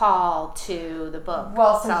that call to the book?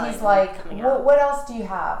 Well, so he's like, what else do you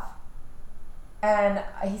have? And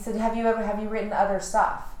he said, have you written other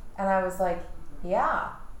stuff? And I was like, yeah.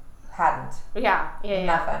 Hadn't. Yeah.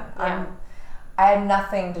 Nothing. Yeah. I had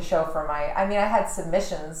nothing to show for I had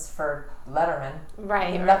submissions for Letterman.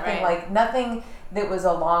 Right. Nothing that was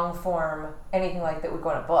a long form, anything like that would go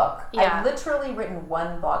in a book. Yeah. I'd literally written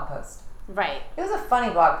one blog post. Right. It was a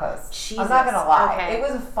funny blog post. Jesus. I'm not gonna lie. Okay. It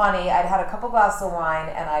was funny. I'd had a couple glasses of wine,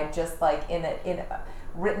 and I just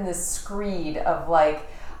written this screed of like,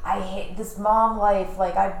 I hate this mom life.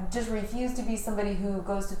 Like, I just refuse to be somebody who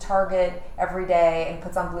goes to Target every day and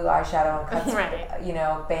puts on blue eyeshadow and cuts,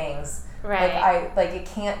 bangs. Right.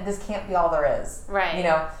 This can't be all there is. Right.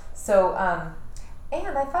 So,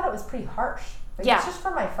 and I thought it was pretty harsh. It's just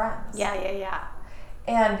for my friends. Yeah.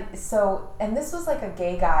 And so, and this was like a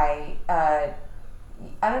gay guy, I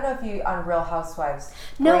don't know if you, on Real Housewives,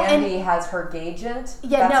 Brandy has her gagent.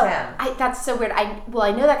 Yeah, that's him. That's so weird. I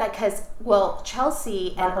know that guy because,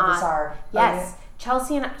 Chelsea and Michael Broussard. Yes.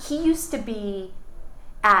 Chelsea and he used to be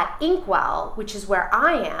at Inkwell, which is where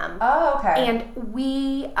I am. Oh, okay. And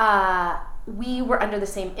we were under the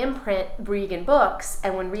same imprint, Regan Books,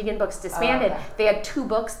 and when Regan Books disbanded, they had 2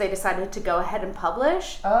 books they decided to go ahead and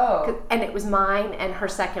publish. Oh. And it was mine and her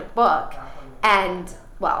second book. And,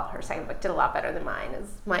 her second book did a lot better than mine, is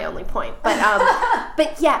my only point. But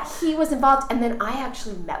but yeah, he was involved. And then I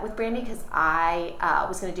actually met with Brandy because I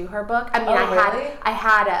was going to do her book. I mean, I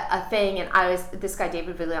had a thing, and this guy,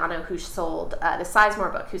 David Villano, who sold the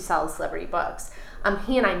Sizemore book, who sells celebrity books.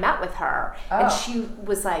 He and I met with her, and she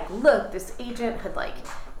was like, look, this agent had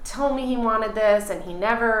told me he wanted this, and he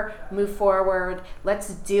never moved forward. Let's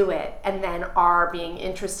do it. And then our being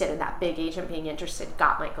interested, and that big agent being interested,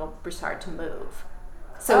 got Michael Broussard to move.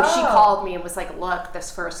 So she called me and was like, look,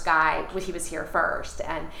 this first guy, he was here first.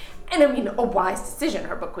 And I mean, a wise decision.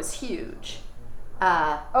 Her book was huge.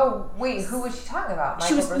 Wait, who was she talking about?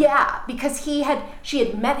 Because she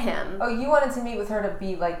had met him. Oh, you wanted to meet with her to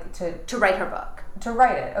be to write her book. To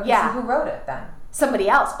write it. Okay, so who wrote it then? Somebody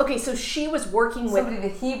else. Okay, so she was working with somebody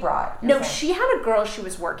that he brought. No, she had a girl she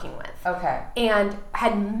was working with. Okay. And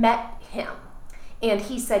had met him. And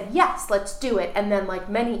he said, yes, let's do it. And then,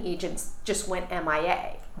 many agents, just went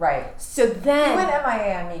MIA. Right. So then... He went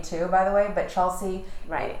MIA on me too, by the way, but Chelsea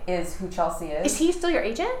is who Chelsea is. Is he still your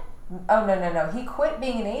agent? Oh, no. He quit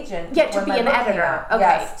being an agent. Yeah, to be an editor. Okay.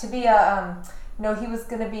 Yes, to be a... no, he was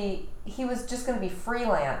just going to be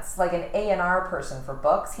freelance, like an A&R person for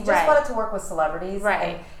books. He just wanted to work with celebrities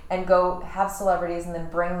and go have celebrities and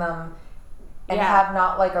then bring them and have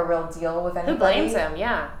not a real deal with anybody. Who blames him?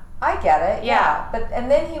 Yeah. I get it. Yeah.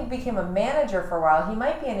 And then he became a manager for a while. He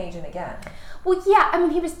might be an agent again. Well, yeah. I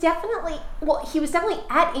mean, he was definitely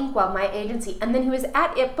at Inkwell, my agency, and then he was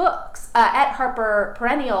at It Books, at Harper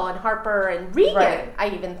Perennial and Harper and Regan, I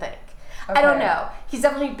even think. Okay. I don't know. He's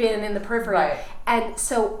definitely been in the periphery. Right. And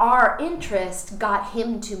so our interest got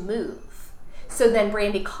him to move. So then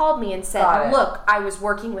Brandy called me and said, look, I was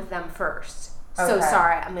working with them first. So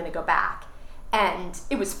sorry, I'm going to go back. And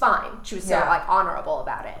it was fine. She was so honorable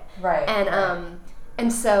about it. Right.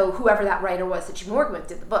 And so whoever that writer was that she worked with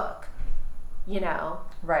did the book.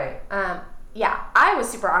 Right. I was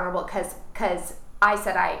super honorable because I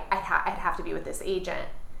said I'd have to be with this agent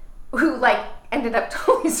who like ended up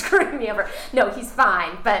totally screwing me over. No, he's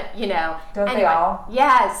fine, but you know. Don't anyway, they all?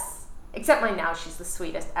 Yes. Except my now, she's the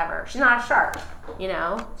sweetest ever. She's not a shark, you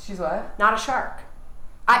know? She's what? Not a shark.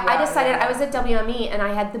 I decided yeah. I was at WME and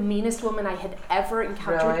I had the meanest woman I had ever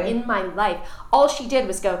encountered Really? in my life. All she did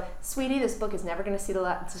was go, sweetie, this book is never going to see the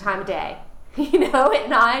time of day. You know?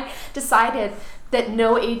 And I decided that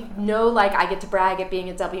no, like, I get to brag at being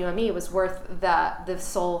at WME was worth the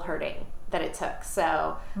soul hurting that it took.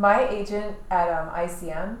 So My agent at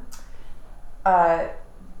ICM,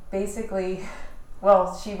 basically,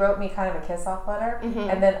 well, she wrote me kind of a kiss-off letter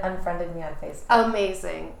and then unfriended me on Facebook.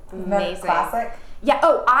 amazing. Isn't that classic? Yeah.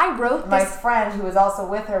 Oh, I wrote My this. friend who was also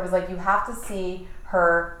with her was like, you have to see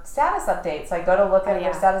her status update. So I go to look at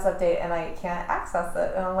her status update and I can't access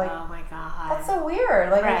it. And I'm like, Oh my God. that's so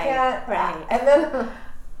weird. Like, I Right, can't. right. And then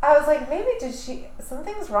I was like, maybe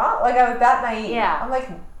something's wrong? Like, I was that naive. Yeah. I'm like,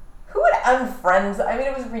 who would unfriend? I mean,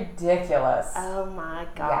 it was ridiculous. Oh my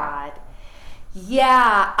God.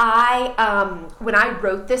 Yeah, when I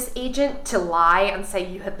wrote this agent to lie and say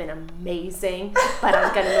you have been amazing, but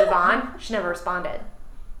I'm gonna move on, she never responded.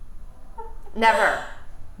 Never.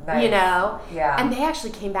 Nice. You know? Yeah. And they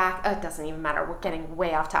actually came back. Oh, it doesn't even matter. We're getting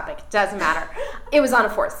way off topic. It doesn't matter. It was on a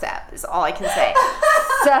fourth step, is all I can say.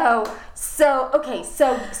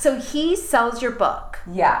 So he sells your book.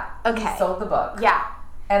 Yeah. Okay. He sold the book. Yeah.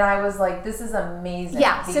 And I was like, this is amazing.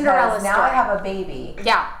 Yeah, because Cinderella now story. I have a baby.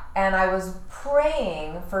 Yeah. And I was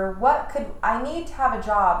praying for I need to have a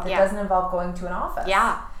job that Yeah. doesn't involve going to an office.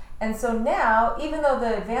 Yeah. And so now, even though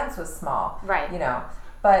the advance was small, Right. you know,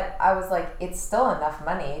 but I was like, it's still enough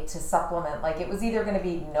money to supplement. Like, it was either going to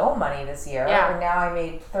be no money this year, Yeah. or now I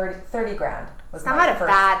made 30 grand. Was It's not my a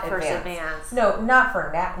bad first advance. No, not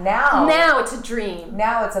for now. Now it's a dream.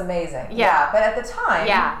 Now it's amazing. Yeah. But at the time,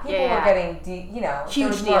 people were getting, Huge there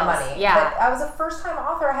was more deals. money. Yeah. But I was a first-time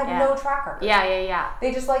author. I had Yeah. no track record. Yeah.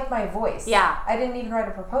 They just liked my voice. Yeah. I didn't even write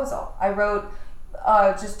a proposal. I wrote,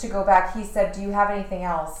 just to go back, he said, do you have anything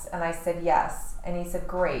else? And I said, yes. And he said,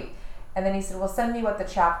 great. And then he said, well, send me what the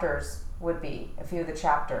chapters would be, a few of the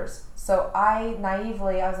chapters. So I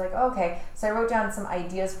was like, oh, okay. So I wrote down some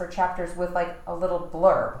ideas for chapters with like a little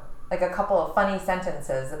blurb, like a couple of funny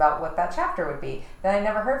sentences about what that chapter would be. Then I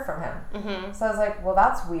never heard from him. Mm-hmm. So I was like, well,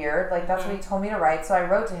 that's weird. Like, that's what he told me to write. So I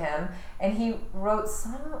wrote to him, and he wrote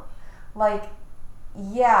some, like,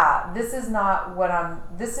 yeah, this is not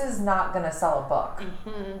going to sell a book.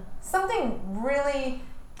 Mm-hmm. Something really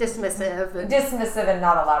Dismissive and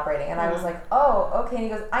not elaborating. And I was like, oh, okay. And he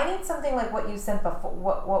goes, I need something like what you sent before,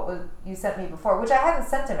 what was you sent me before, which I hadn't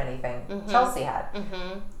sent him anything. Chelsea had.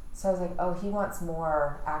 Mm-hmm. So I was like, oh, he wants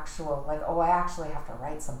more actual, like, oh, I actually have to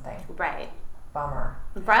write something. Right. Bummer.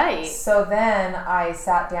 Right. So then I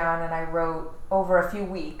sat down and I wrote, over a few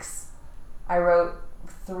weeks, I wrote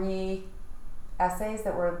 3 essays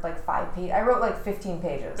that were like 5 pages. I wrote like 15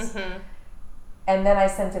 pages. Mm-hmm. And then I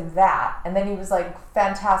sent him that. And then he was like,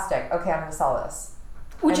 fantastic. Okay, I'm going to sell this.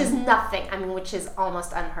 Which is nothing. I mean, which is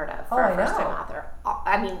almost unheard of for a first-time author.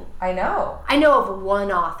 I mean, I know of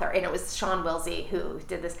one author, and it was Sean Wilsey who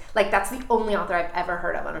did this. Like, that's the only author I've ever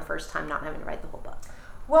heard of on a first time not having to write the whole book.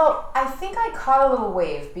 Well, I think I caught a little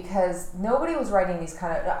wave because nobody was writing these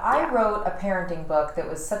kind of... I wrote a parenting book that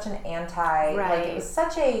was such an anti... Right. Like, it was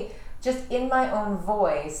such a... Just in my own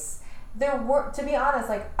voice... There were, to be honest,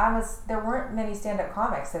 like there weren't many stand-up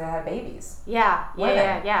comics that had babies. Yeah. You know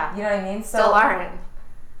what I mean? So still aren't.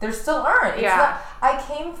 There still aren't. It's Yeah. not, I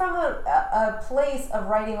came from a place of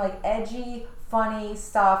writing like edgy, funny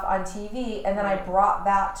stuff on TV, and then I brought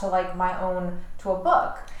that to like to a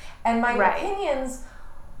book. And my opinions,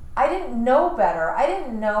 I didn't know better. I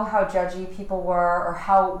didn't know how judgy people were or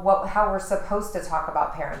how we're supposed to talk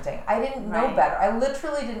about parenting. I didn't know better. I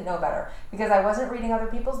literally didn't know better because I wasn't reading other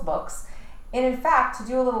people's books. And in fact, to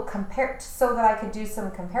do a little so that I could do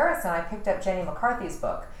some comparison, I picked up Jenny McCarthy's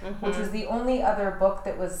book, which was the only other book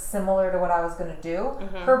that was similar to what I was going to do.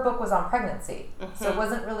 Her book was on pregnancy, so it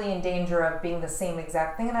wasn't really in danger of being the same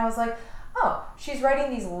exact thing. And I was like, oh, she's writing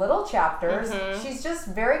these little chapters. She's just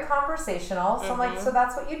very conversational. So I'm like, so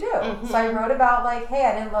that's what you do. So I wrote about like, hey,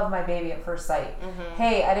 I didn't love my baby at first sight.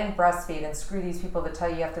 Hey, I didn't breastfeed, and screw these people that tell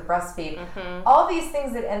you have to breastfeed. All these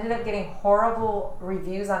things that ended up getting horrible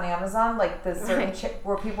reviews on Amazon, like the certain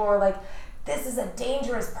where people were like, this is a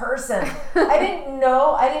dangerous person. I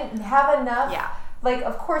didn't have enough. Yeah. Like,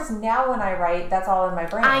 of course, now when I write, that's all in my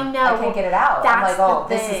brain. I know. I can't get it out. I'm like, That's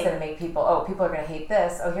the this is thing. going to make people are going to hate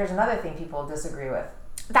this. Oh, here's another thing people disagree with.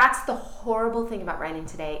 That's the horrible thing about writing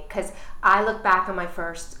today, because I look back on my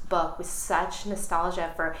first book with such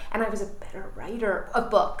nostalgia and I was a better writer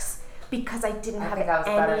of books because I didn't have think I was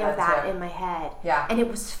better any of then, that too. in my head. Yeah. And it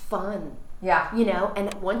was fun. Yeah. You know,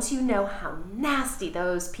 and once you know how nasty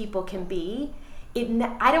those people can be,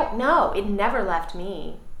 I don't know, it never left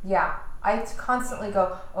me. Yeah. I constantly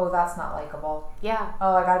go, oh, that's not likable. Yeah.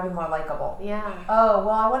 Oh, I gotta be more likable. Yeah. Oh, well,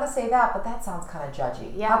 I want to say that, but that sounds kind of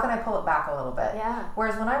judgy. Yeah. How can I pull it back a little bit? Yeah.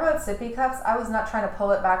 Whereas when I wrote Sippy Cups, I was not trying to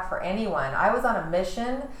pull it back for anyone. I was on a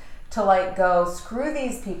mission to like go screw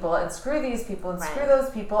these people and screw these people and screw those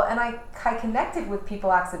people, and I connected with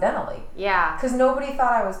people accidentally. Yeah. Because nobody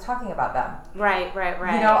thought I was talking about them. Right.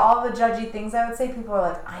 You know, all the judgy things I would say, people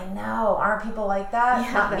are like, I know, aren't people like that?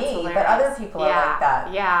 Yeah, Not that's me, hilarious. but other people are like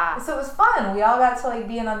that. Yeah. So it was fun. We all got to like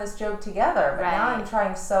be in on this joke together. But now Right. I'm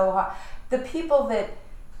trying so hard. The people that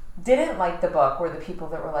didn't like the book were the people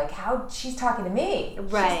that were like, how she's talking to me.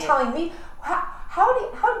 Right. She's telling me,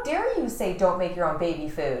 how dare you say don't make your own baby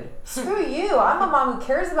food? Screw you. I'm a mom who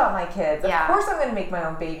cares about my kids. Yeah. Of course I'm going to make my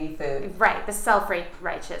own baby food. Right. The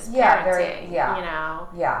self-righteous Yeah, parenting, yeah. you know,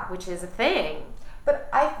 Yeah. which is a thing. But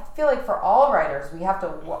I feel like for all writers,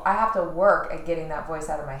 I have to work at getting that voice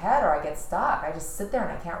out of my head, or I get stuck. I just sit there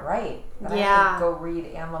and I can't write. And I have to go read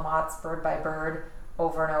Anne Lamott's Bird by Bird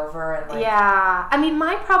over and over. And like, Yeah. I mean,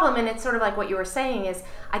 my problem, and it's sort of like what you were saying, is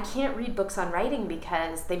I can't read books on writing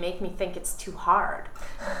because they make me think it's too hard.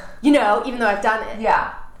 You know, even though I've done it.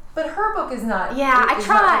 Yeah. But her book is not. Yeah, I is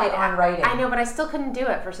tried. Not really on writing. I know, but I still couldn't do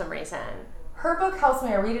it for some reason. Her book helps me.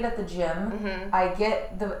 I read it at the gym. Mm-hmm. I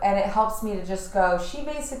get and it helps me to just go. She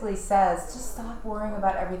basically says, just stop worrying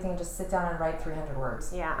about everything. Just sit down and write 300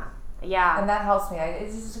 words. Yeah. Yeah. And that helps me.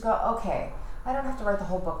 It's just go, okay, I don't have to write the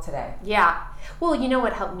whole book today. Yeah. Well, you know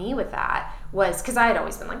what helped me with that was because I had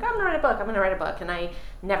always been like, I'm going to write a book. And I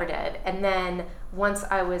never did. And then once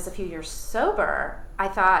I was a few years sober, I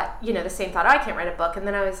thought, you know, the same thought, I can't write a book. And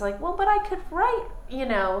then I was like, well, but I could write,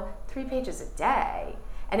 3 pages a day.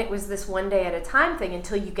 And it was this one day at a time thing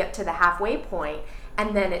until you get to the halfway point,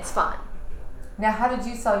 and then it's fun. Now, how did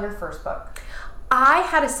you sell your first book? I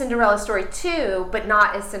had a Cinderella story too, but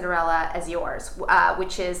not as Cinderella as yours,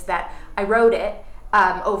 which is that I wrote it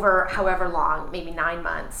over however long, maybe 9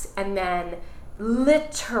 months, and then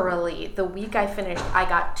literally the week I finished, I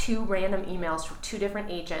got 2 random emails from 2 different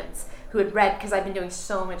agents who had read, because I've been doing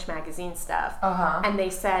so much magazine stuff, and they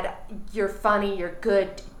said, you're funny, you're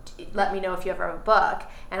good, let me know if you ever have a book.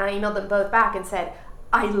 And I emailed them both back and said,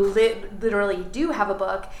 I literally do have a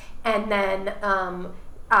book. And then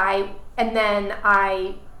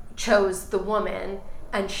I chose the woman,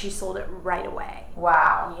 and she sold it right away.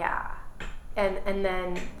 Wow. Yeah. And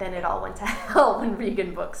then it all went to hell when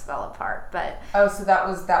Regan Books fell apart. But so that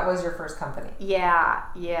was your first company.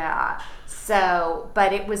 yeah. So,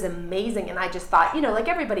 but it was amazing, and I just thought, like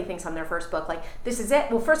everybody thinks on their first book, like, this is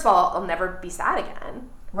it. Well, first of all, I'll never be sad again.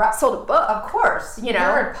 Right. Sold a book. Of course. You're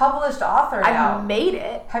a published author now. I made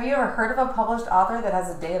it. Have you ever heard of a published author that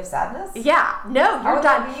has a day of sadness? Yeah. No, you're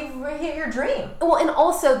done. You've hit your dream. Well, and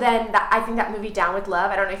also then, I think that movie Down with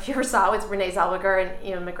Love, I don't know if you ever saw it, with Renee Zellweger and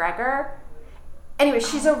Ewan McGregor. Anyway,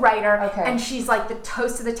 she's a writer, and she's like the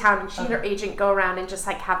toast of the town, and she and her agent go around and just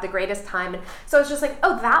like have the greatest time. And so I was just like,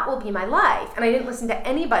 oh, that will be my life. And I didn't listen to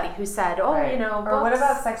anybody who said, oh, books. Or what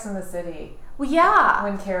about Sex and the City? Well, yeah.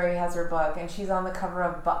 When Carrie has her book and she's on the cover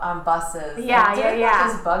of on buses. Yeah, Didn't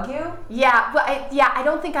that just bug you? Yeah, but I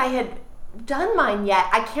don't think I had done mine yet.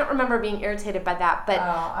 I can't remember being irritated by that, but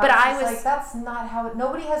I was like, that's not how.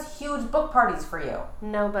 Nobody has huge book parties for you.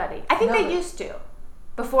 Nobody. I think they used to.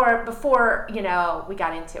 Before we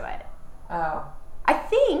got into it. Oh. I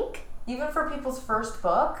think. Even for people's first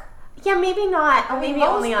book? Yeah, maybe not. I mean, maybe most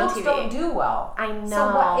only on books TV. don't do well. I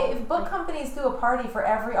know. So if book companies do a party for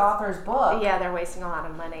every author's book? Yeah, they're wasting a lot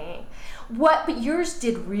of money. But yours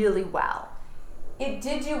did really well. It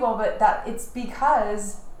did do well, but it's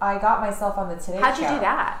because I got myself on the Today Show. How'd you do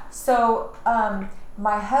that? So,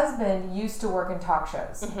 my husband used to work in talk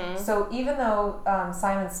shows. Mm-hmm. So even though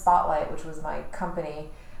Simon Spotlight, which was my company,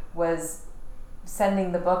 was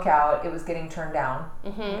sending the book out, it was getting turned down,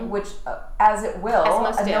 which, as it will,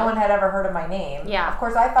 no one had ever heard of my name. Yeah. Of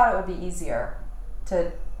course, I thought it would be easier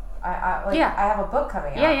to... I have a book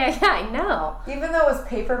coming out. Yeah, I know. Even though it was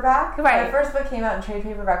paperback, right. My first book came out in trade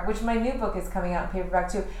paperback, which my new book is coming out in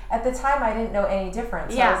paperback too. At the time, I didn't know any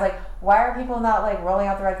difference. So I was like, why are people not like rolling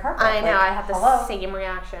out the red carpet? I know, I had the same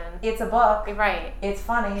reaction. It's a book. Right. It's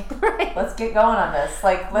funny. Right. Let's get going on this.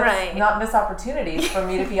 Like, let's not miss opportunities for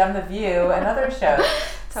me to be on The View and other shows.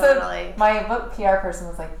 Totally. So my book PR person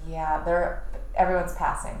was like, everyone's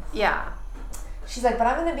passing. Yeah. She's like, but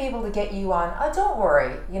I'm going to be able to get you on. Oh, don't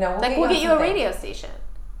worry. We'll get you a radio station,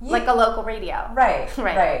 like a local radio. Right.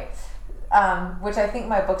 which I think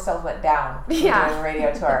my bookshelves went down from doing the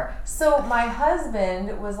radio tour. So my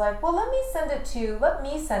husband was like, well, let me send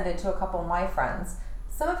it to a couple of my friends.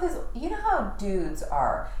 Some of his, you know how dudes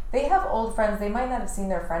are. They have old friends. They might not have seen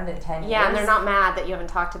their friend in 10 years. Yeah, and they're not mad that you haven't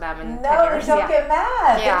talked to them in 10 years. No, they don't get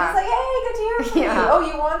mad. Yeah. They're just like, hey, good to hear from you. Oh,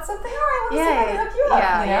 you want something? All right, let me see if I can hook you up.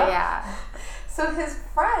 Yeah. So his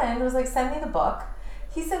friend was like, send me the book.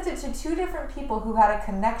 He sent it to 2 different people who had a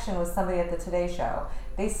connection with somebody at the Today Show.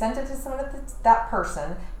 They sent it to someone at that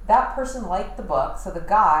person. That person liked the book. So the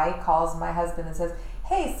guy calls my husband and says,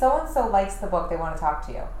 hey, so-and-so likes the book. They want to talk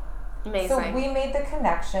to you. Amazing. So we made the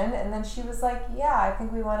connection, and then she was like, yeah, I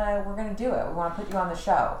think we're going to do it. We want to put you on the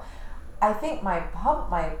show. I think my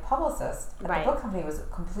publicist at the book company was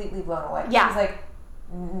completely blown away. Yeah. She was like,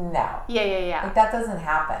 no. Yeah. Like, that doesn't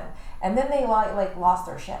happen. And then they like lost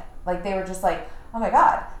their shit. Like, they were just like, oh my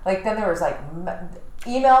God. Like, then there was like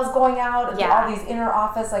emails going out and all these inner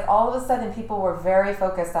office. Like, all of a sudden people were very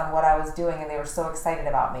focused on what I was doing, and they were so excited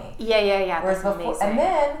about me. Yeah. Whereas That's before, amazing. and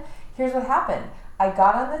then here's what happened. I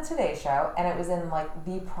got on the Today Show, and it was in like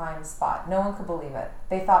the prime spot. No one could believe it.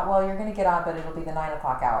 They thought, well, you're going to get on, but it'll be the 9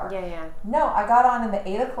 o'clock hour. Yeah. No, I got on in the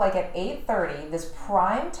 8 o'clock, like at 8:30, this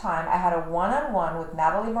prime time. I had a one-on-one with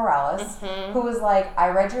Natalie Morales, who was like, I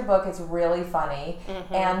read your book, it's really funny.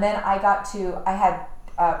 And then I had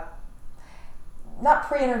not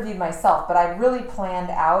pre-interviewed myself, but I really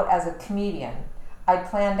planned out as a comedian. I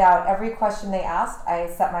planned out every question they asked. I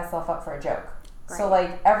set myself up for a joke. Great. So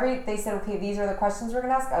like they said, okay, these are the questions we're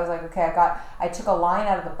gonna ask. I was like, okay, I took a line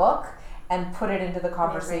out of the book and put it into the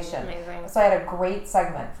conversation. Amazing. So I had a great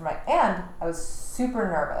segment and I was super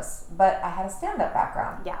nervous, but I had a stand-up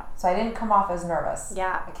background. Yeah. So I didn't come off as nervous.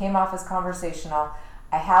 Yeah. I came off as conversational.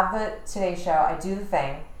 I have the Today Show. I do the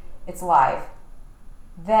thing. It's live.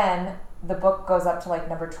 Then the book goes up to like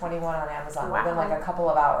number 21 on Amazon within like a couple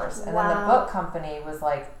of hours. And then the book company was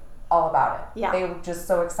like all about it. Yeah. They were just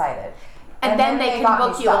so excited. And then they can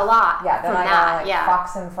book you a lot. Yeah, then from I that. got like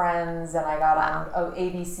Fox and Friends, and I got on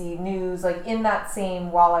ABC News, like in that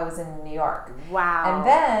same while I was in New York. Wow. And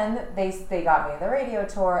then they got me the radio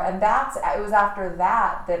tour, and it was after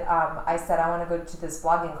that I said I want to go to this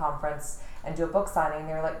blogging conference and do a book signing. And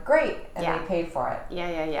they were like, great, and they paid for it.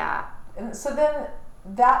 Yeah. And so then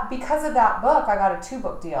because of that book, I got a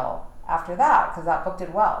 2-book deal after that, because that book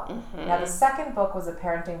did well. Now the second book was a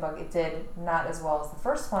parenting book. It did not as well as the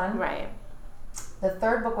first one. Right. The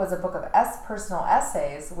third book was a book of personal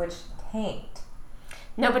essays, which tanked.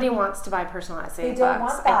 Nobody wants to buy personal essay books. They don't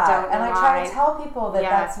want that. I don't know and I try to tell people that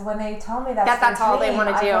that's when they tell me that's all they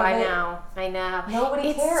want to do. I know.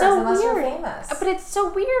 Nobody cares unless you're famous. But it's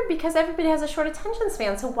so weird because everybody has a short attention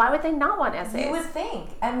span, so why would they not want essays? You would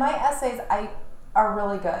think. And my essays are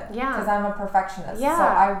really good. Yeah. Because I'm a perfectionist. Yeah. So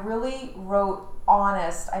I really wrote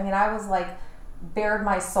honest. I mean, I was like bared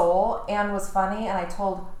my soul and was funny, and I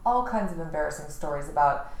told all kinds of embarrassing stories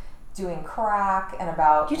about doing crack and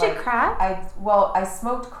about... You did crack? I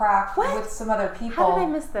smoked crack with some other people. How did I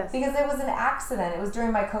miss this? Because it was an accident. It was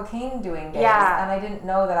during my cocaine doing days, Yeah. and I didn't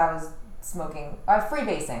know that I was smoking. I was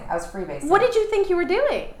freebasing. What did you think you were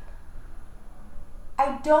doing?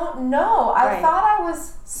 I don't know. I thought I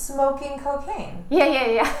was smoking cocaine.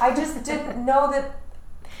 Yeah. I just didn't know that.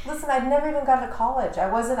 Listen, I'd never even gone to college.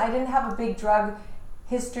 I didn't have a big drug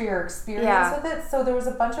history or experience with it. So there was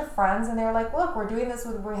a bunch of friends, and they were like, look, we're doing this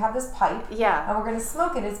we have this pipe. Yeah. And we're going to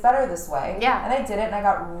smoke it. It's better this way. Yeah. And I did it, and I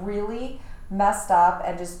got really messed up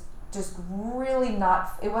and just really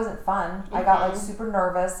it wasn't fun. I got like super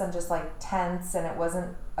nervous and just like tense, and it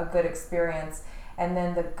wasn't a good experience. And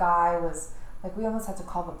then the guy was like, we almost had to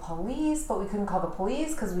call the police, but we couldn't call the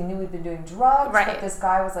police because we knew we'd been doing drugs. Right. But this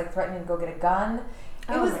guy was like threatening to go get a gun.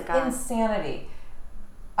 It was my God. insanity.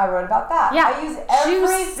 I wrote about that. Yeah. I used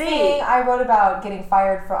everything I wrote about getting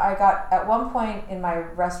fired from. At one point in my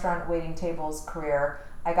restaurant waiting tables career,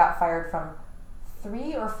 I got fired from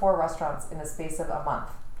 3 or 4 restaurants in the space of a month.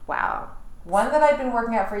 Wow. One that I'd been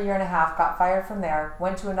working at for a year and a half, got fired from there,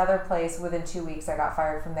 went to another place within 2 weeks, I got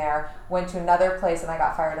fired from there, went to another place, and I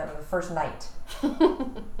got fired on the first night.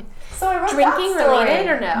 So I wrote Drinking that story. related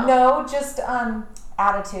or no? No, just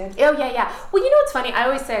attitude. Oh, yeah. Well, you know what's funny? I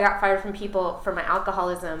always say I got fired from people for my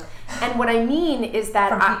alcoholism. And what I mean is that...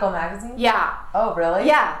 From People magazine? Yeah. Oh, really?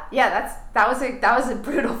 Yeah, that was a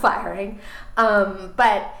brutal firing.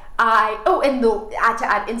 But to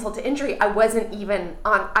add insult to injury, I wasn't even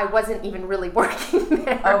really working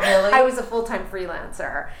there. Oh, really? I was a full-time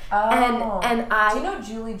freelancer. Oh. And I... Do you know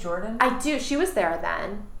Julie Jordan? I do. She was there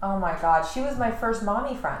then. Oh my God. She was my first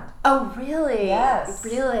mommy friend. Oh, really? Yes.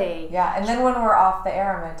 Really? Yeah, and then when we're off the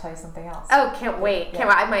air, I'm going to tell you something else. Oh, can't wait.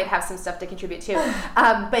 I might have some stuff to contribute too.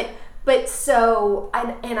 But But so,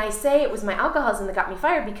 and I say it was my alcoholism that got me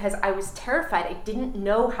fired because I was terrified. I didn't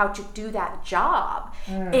know how to do that job.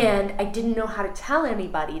 And I didn't know how to tell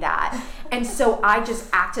anybody that. And so I just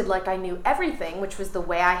acted like I knew everything, which was the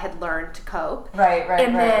way I had learned to cope. Right.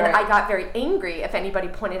 And then I got very angry if anybody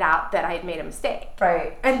pointed out that I had made a mistake.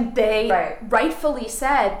 Right. And they rightfully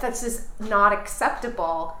said, this is not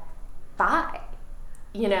acceptable. Bye.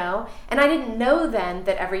 You know, and I didn't know then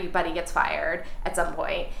that everybody gets fired at some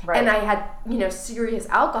point. Right. And I had, you know, serious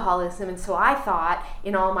alcoholism, and so I thought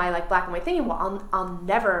in all my like black and white thinking, well, I'll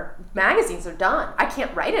never. Magazines are done. I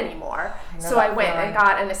can't write anymore. So I went and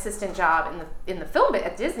got an assistant job in the film bit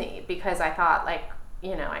at Disney because I thought like,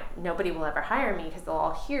 you know, nobody will ever hire me because they'll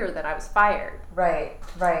all hear that I was fired. Right.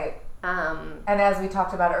 And as we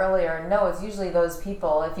talked about earlier, no, it's usually those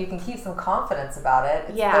people, if you can keep some confidence about it,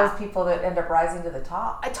 it's those people that end up rising to the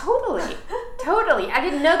top. Totally. I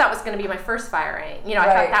didn't know that was going to be my first firing. You know,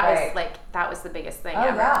 I thought that was the biggest thing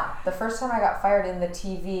ever. Yeah. The first time I got fired in the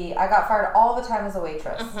TV, I got fired all the time as a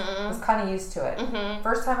waitress. I was kind of used to it.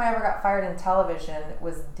 First time I ever got fired in television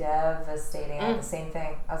was devastating. I had the same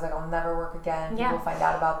thing. I was like, I'll never work again. People find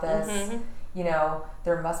out about this. You know,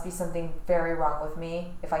 there must be something very wrong with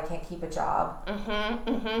me if I can't keep a job.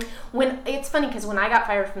 When it's funny because when I got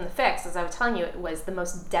fired from the Fix, as I was telling you, it was the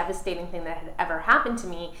most devastating thing that had ever happened to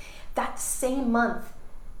me. That same month,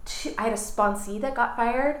 I had a sponsee that got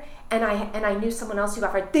fired, and I knew someone else who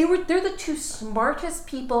got fired. They're the two smartest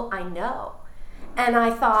people I know, and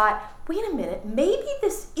I thought, wait a minute, maybe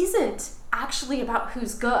this isn't actually about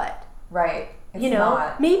who's good. Right. It's you know,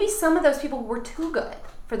 not. Maybe some of those people were too good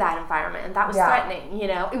for that environment, and that was threatening. You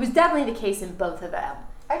know, it was definitely the case in both of them.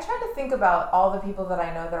 I try to think about all the people that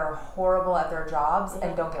I know that are horrible at their jobs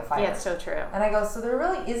and don't get fired. Yeah, it's so true. And I go, so there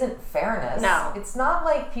really isn't fairness. No. It's not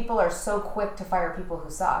like people are so quick to fire people who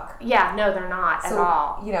suck. Yeah, no, they're not at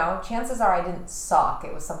all. You know, chances are I didn't suck.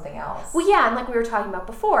 It was something else. Well, yeah, and like we were talking about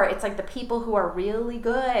before, it's like the people who are really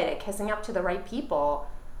good at kissing up to the right people,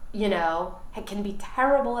 you know, can be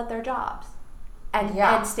terrible at their jobs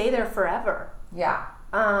and stay there forever. Yeah.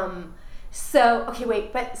 So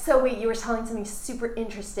you were telling something super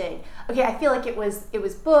interesting. Okay, I feel like it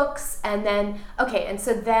was books, and then and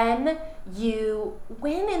so then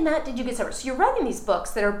when in that did you get sober? So you're writing these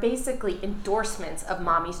books that are basically endorsements of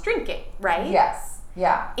mommy's drinking, right? Yes.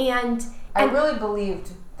 Yeah. And I really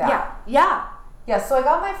believed that. Yeah. Yeah, so I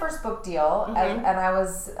got my first book deal, and I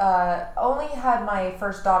was only had my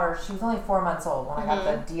first daughter. She was only 4 months old when I got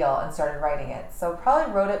the deal and started writing it. So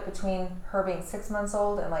probably wrote it between her being 6 months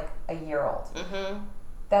old and like a year old.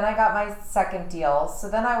 Then I got my second deal. So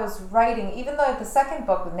then I was writing, even though the second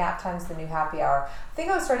book with Nap Time's the New Happy Hour, I think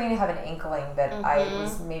I was starting to have an inkling that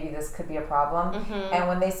maybe this could be a problem. And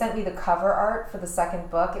when they sent me the cover art for the second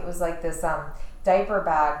book, it was like this diaper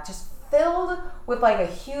bag just filled with like a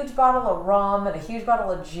huge bottle of rum and a huge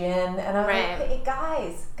bottle of gin, and I was like, hey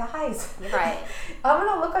guys, I'm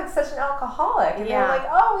gonna look like such an alcoholic. And they're like,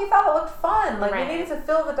 oh, we thought it looked fun, like we needed to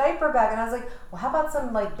fill the diaper bag. And I was like, well, how about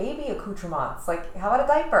some like baby accoutrements, like how about a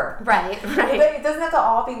diaper? Right. It doesn't have to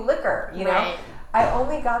all be liquor, you know. I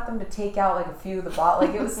only got them to take out like a few of the bottles.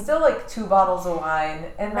 Like it was still like 2 bottles of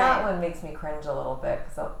wine, and that one makes me cringe a little bit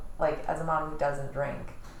because like as a mom who doesn't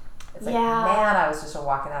drink, it's like, man, I was just a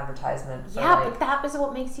walking advertisement. But that was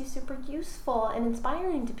what makes you super useful and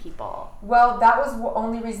inspiring to people. Well, that was the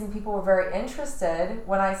only reason people were very interested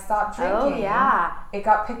when I stopped drinking. Oh, yeah. It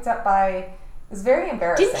got picked up by, it was very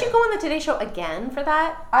embarrassing. Didn't you go on the Today Show again for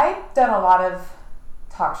that? I've done a lot of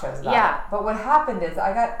talk shows about it. But what happened is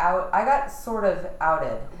I got sort of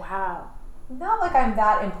outed. Wow. Not like I'm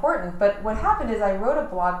that important, but what happened is I wrote a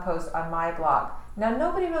blog post on my blog. Now,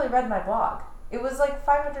 nobody really read my blog. It was like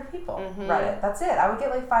 500 people read it. That's it. I would get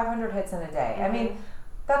like 500 hits in a day. I mean,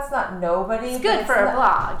 that's not nobody. It's good for a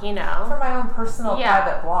blog, you know. For my own personal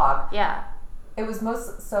private blog. Yeah. It was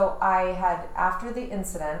so I had, after the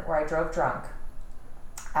incident where I drove drunk,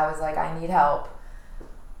 I was like, I need help.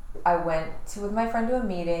 I went with my friend to a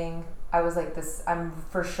meeting. I was like, I'm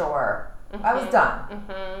for sure. I was done.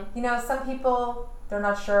 You know, some people, they're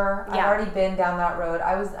not sure. I've already been down that road.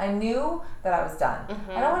 I knew that I was done.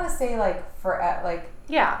 I don't want to say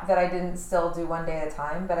that I didn't still do one day at a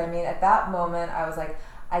time, but I mean, at that moment, I was like,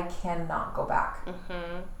 I cannot go back.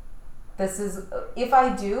 This is, if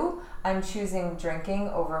I do, I'm choosing drinking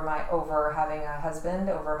over having a husband,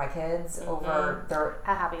 over my kids, over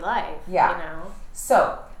a happy life. Yeah. You know.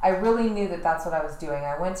 So I really knew that that's what I was doing.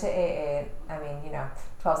 I went to AA.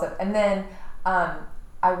 12 steps, and then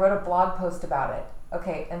I wrote a blog post about it.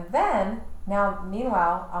 Okay, and then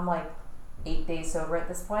meanwhile, I'm like 8 days sober at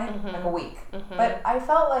this point, like a week. But I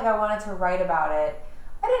felt like I wanted to write about it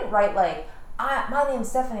I didn't write like, my name's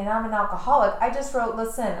Stephanie and I'm an alcoholic. I just wrote,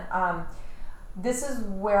 listen, this is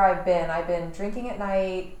where I've been drinking at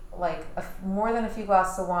night, like more than a few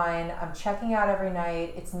glasses of wine. I'm checking out every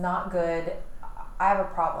night. It's not good. I have a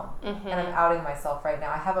problem, and I'm outing myself right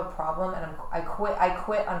now. I have a problem, and I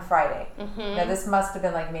quit on Friday. Now this must have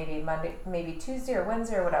been like maybe Monday, maybe Tuesday or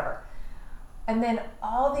Wednesday or whatever. And then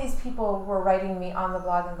all these people were writing me on the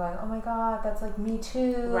blog and going, "Oh my God, that's like me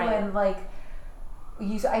too," Right. and like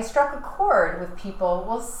I struck a chord with people.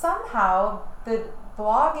 Well, somehow the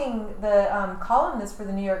blogging, the columnist for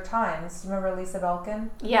the New York Times. Do you remember Lisa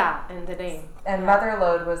Belkin? Yeah, and the name. And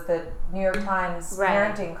Motherload was the New York Times Right.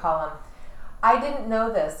 parenting column. I didn't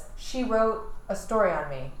know this. She wrote a story on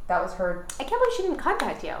me. That was her. I can't believe she didn't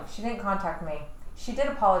contact you. She didn't contact me. She did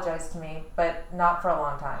apologize to me, but not for a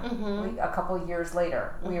long time. A couple of years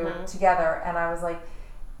later, we were together, and I was like,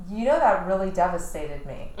 you know, that really devastated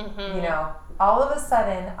me. You know, all of a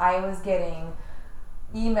sudden, I was getting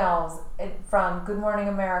emails from Good Morning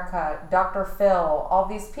America, Dr. Phil, all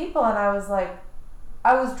these people, and I was like,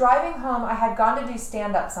 I was driving home. I had gone to do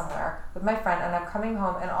stand-up somewhere with my friend, and I'm coming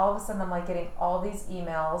home, and all of a sudden I'm like getting all these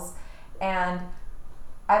emails, and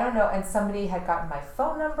I don't know, and somebody had gotten my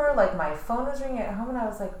phone number, like my phone was ringing at home, and I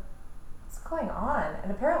was like, what's going on?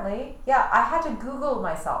 And apparently, I had to Google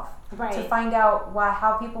myself to Right. find out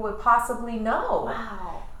how people would possibly know.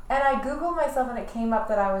 Wow. And I Googled myself, and it came up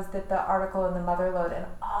that I was the article in the Motherload, and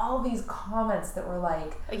all these comments that were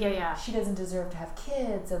like, Yeah. she doesn't deserve to have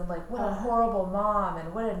kids, and like, what a horrible mom,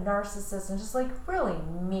 and what a narcissist, and just like really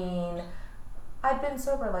mean. I'd been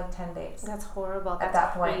sober like 10 days That's horrible. That's at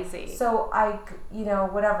that point. crazy. So I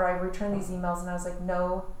returned these emails, and I was like,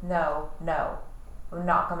 no, I'm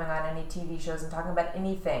not coming on any TV shows and talking about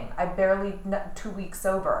anything. I barely 2 weeks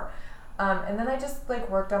sober. And then I just like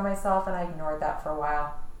worked on myself, and I ignored that for a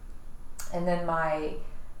while. And then my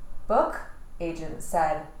book agent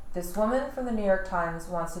said, this woman from the New York Times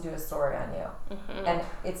wants to do a story on you. And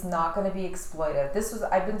it's not going to be exploitive.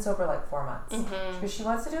 I've been sober like 4 months. Because she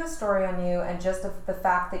wants to do a story on you, and just the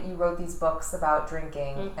fact that you wrote these books about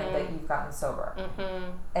drinking and that you've gotten sober.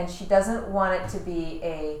 And she doesn't want it to be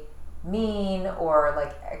a mean or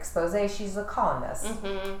like expose. She's a columnist.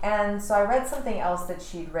 And so I read something else that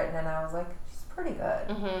she'd written, and I was like, pretty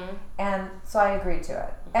good. And so I agreed to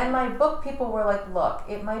it. And my book people were like, look,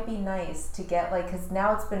 it might be nice to get like, because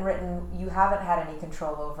now it's been written, you haven't had any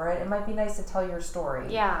control over it. It might be nice to tell your story.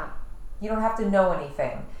 Yeah. You don't have to know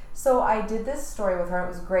anything. So I did this story with her. It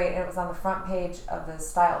was great. And it was on the front page of the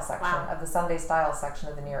style section, of the Sunday style section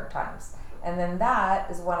of the New York Times. And then that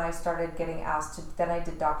is when I started getting asked to, then I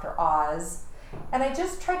did Dr. Oz. And I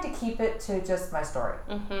just tried to keep it to just my story.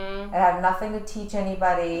 It had nothing to teach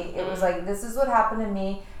anybody. It was like, this is what happened to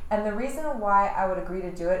me. And the reason why I would agree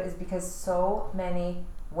to do it is because so many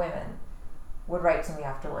women would write to me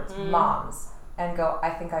afterwards, moms, and go, I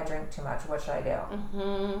think I drink too much. What should I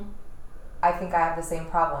do? I think I have the same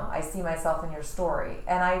problem. I see myself in your story.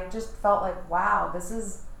 And I just felt like, wow, this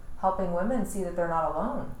is helping women see that they're not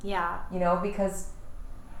alone. Yeah. You know, because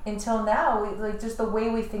until now, just the way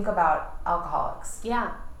we think about alcoholics.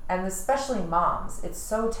 Yeah. And especially moms, it's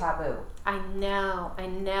so taboo. I know.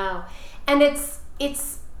 And it's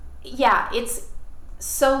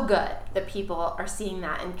so good that people are seeing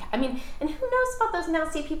that. And I mean, and who knows about those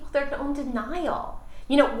nasty people, their own denial.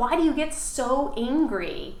 You know, why do you get so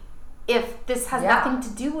angry if this has nothing to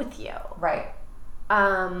do with you? Right.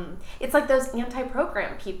 It's like those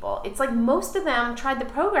anti-program people. It's like most of them tried the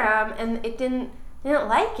program and they didn't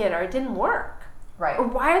like it, or it didn't work. Right. Or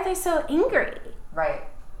why are they so angry? Right.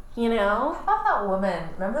 You know? How about that woman?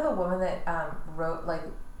 Remember the woman that wrote, like,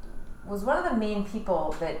 was one of the main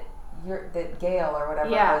people that Gail or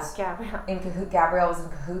whatever was Gabrielle was in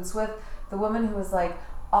cahoots with? The woman who was like,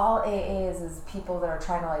 all AA is people that are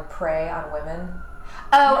trying to like prey on women.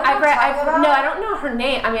 Oh, I don't know her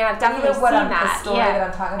name. I mean, I've definitely seen that. The story that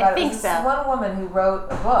I'm talking about. I think it was so. This one woman who wrote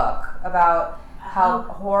a book about how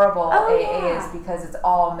horrible AA is because it's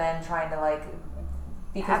all men trying to like,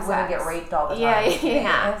 because women get raped all the time.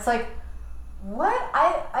 Yeah. And it's like, what?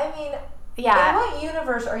 I mean, in what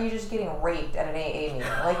universe are you just getting raped at an AA meeting?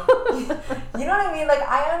 Like, you know what I mean? Like,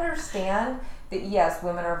 I understand that yes,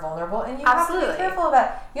 women are vulnerable, and you have to be careful of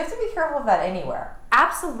that. You have to be careful of that anywhere.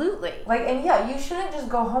 Absolutely. Like, and you shouldn't just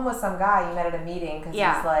go home with some guy you met at a meeting because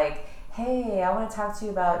he's like, hey, I want to talk to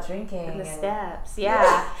you about drinking. And the steps,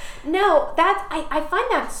 No, I find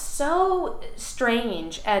that so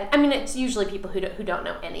strange. And I mean, it's usually people who don't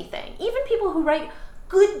know anything. Even people who write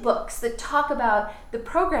good books that talk about the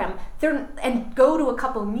program and go to a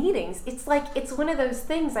couple meetings, it's like, it's one of those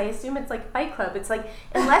things, I assume it's like Fight Club. It's like,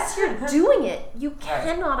 unless you're doing it, you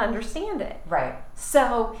cannot understand it. Right.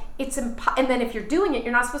 So it's and then if you're doing it,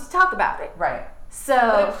 you're not supposed to talk about it. Right.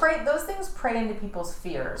 So those things prey into people's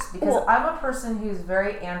fears, because I'm a person who's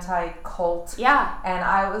very anti-cult. Yeah.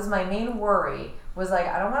 And my main worry was like,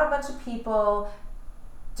 I don't want a bunch of people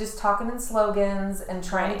just talking in slogans and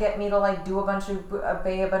trying to get me to like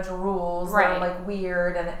obey a bunch of rules that are like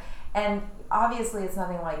weird, and obviously it's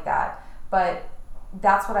nothing like that, but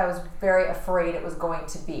that's what I was very afraid it was going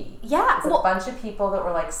to be. Yeah. It's a bunch of people that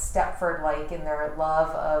were like Stepford like in their love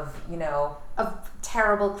of, of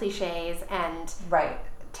terrible cliches and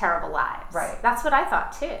terrible lives. Right. That's what I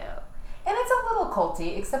thought too. And it's a little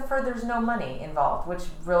culty, except for there's no money involved, which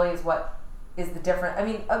really is what is the difference. I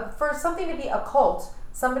mean, for something to be a cult,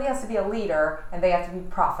 somebody has to be a leader and they have to be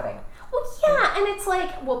profiting. Well, yeah, and it's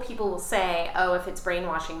like, well, people will say, oh, if it's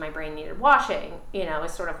brainwashing, my brain needed washing,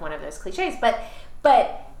 is sort of one of those cliches.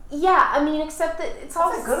 But yeah, I mean, except that it's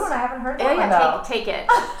also a good one. I haven't heard that one, though. Take it,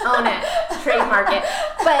 own it, trademark it.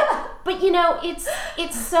 But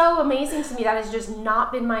it's so amazing to me. That has just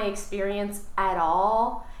not been my experience at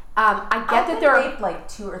all. I get that there are raped like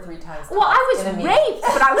 2 or 3 times. Well, I was raped,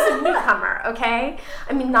 but I was a newcomer. Okay,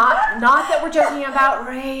 I mean, not that we're joking about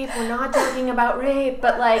rape. We're not joking about rape,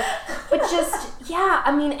 but just yeah.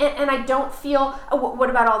 I mean, and I don't feel. What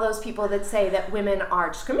about all those people that say that women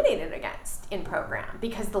are discriminated against in program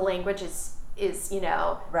because the language is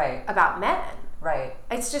about men? Right.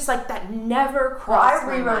 It's just like that never crossed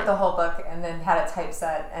my mind. I rewrote the whole book and then had it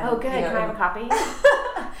typeset. And, oh, good. Can I have a copy?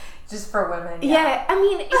 Just for women. Yeah, I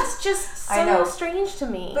mean, it's just so strange to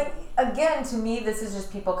me. But again, to me, this is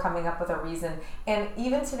just people coming up with a reason. And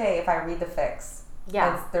even today, if I read the fix,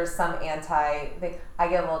 there's some I get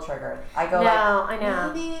a little triggered. I go I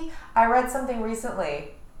know. Maybe I read something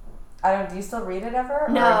recently. Do you still read it ever?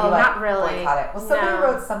 No, or do you, not really. Boycott it? Well, somebody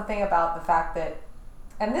wrote something about the fact that,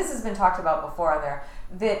 and this has been talked about before on there,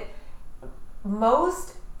 that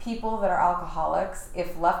most people that are alcoholics,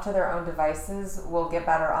 if left to their own devices, will get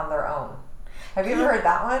better on their own. Have you ever heard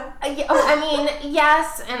that one? I mean,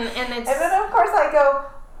 yes, and it's... And then, of course, I go,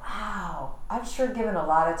 wow, I've sure given a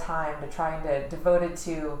lot of time to trying to devote it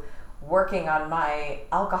to working on my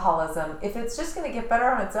alcoholism. If it's just going to get better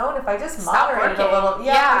on its own, if I just moderate it a little... If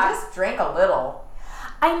I just drank a little...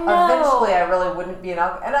 I know. Eventually, I really wouldn't be an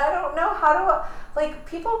alcoholic. And I don't know how to...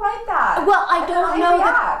 people write that. Well, I don't know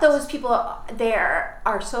that those people there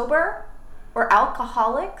are sober or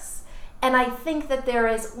alcoholics. And I think that there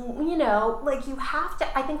is, you have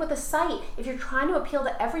to... I think with a site, if you're trying to appeal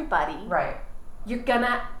to everybody... Right. You're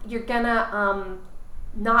gonna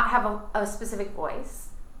not have a specific voice.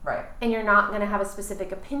 Right. And you're not gonna have a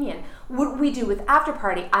specific opinion. What we do with After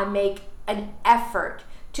Party, I make an effort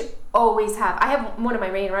to always have. I have one of my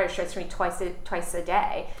main writers writes for me twice a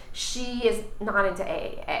day. She is not into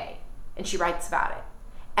AAA, and she writes about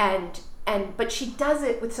it, but she does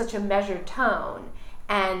it with such a measured tone.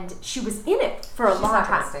 And she was in it for a long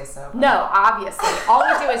time. Stay sober. No, obviously. All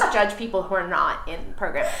we do is judge people who are not in the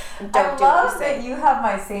program and don't do what we say. I love that you have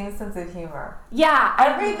my same sense of humor. Yeah.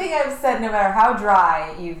 Everything I've said, no matter how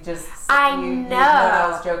dry, you've just... I know. You know I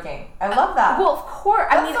was joking. I love that. Well, of course.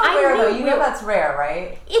 That's rare, though. You know that's rare,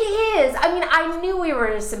 right? It is. I mean, I knew we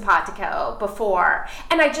were simpatico before.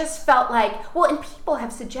 And I just felt like... and people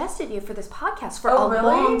have suggested you for this podcast for a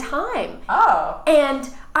long time. Oh. And...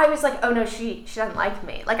 I was like, oh no, she doesn't like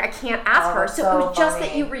me. Like I can't ask her. So it was just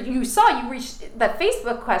that you reached that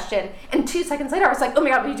Facebook question, and 2 seconds later I was like, oh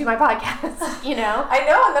my god, will you do my podcast? I know,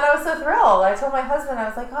 and then I was so thrilled. I told my husband, I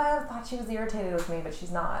was like, oh, I thought she was irritated with me, but she's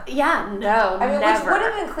not. Yeah, no, I mean, never. Which would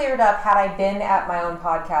have been cleared up had I been at my own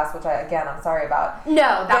podcast, which I'm sorry about.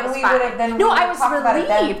 No, that was fine. No, I was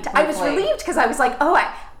relieved. I was relieved because I was like,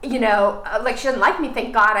 she doesn't like me.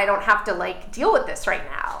 Thank God I don't have to deal with this right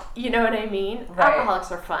now. You know what I mean? Right.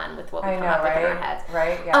 Alcoholics are fun with what we come up with in our heads.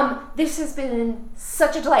 Right, yeah. This has been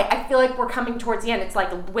such a delight. I feel like we're coming towards the end. It's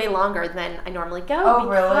way longer than I normally go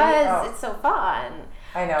because it's so fun.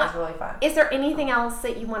 I know, it's really fun. Is there anything else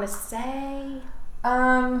that you want to say?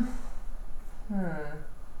 Well,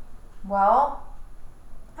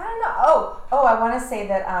 I don't know. Oh, I want to say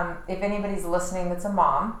that if anybody's listening that's a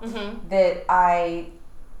mom, that I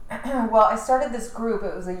started this group.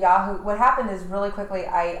 It was a Yahoo. What happened is really quickly,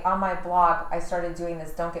 on my blog, I started doing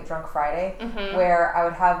this Don't Get Drunk Friday, where I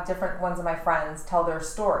would have different ones of my friends tell their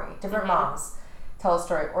story. Different moms tell a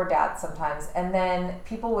story, or dads sometimes. And then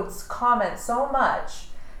people would comment so much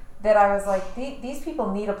that I was like, these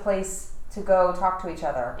people need a place to go talk to each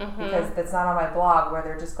other because that's not on my blog where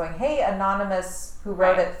they're just going, hey, anonymous who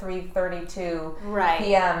wrote at 3:32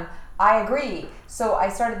 p.m. I agree. So I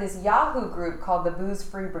started this Yahoo group called the Booze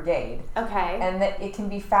Free Brigade. Okay. And that it can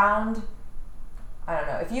be found, I don't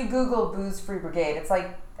know, if you Google Booze Free Brigade, it's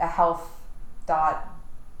like a health.b,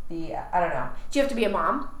 I don't know. Do you have to be a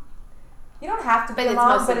mom? You don't have to be a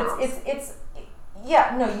mom, but it's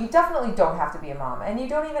yeah, no, you definitely don't have to be a mom, and you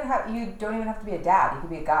don't even have to be a dad. You could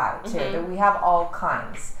be a guy too. We have all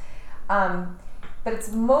kinds, but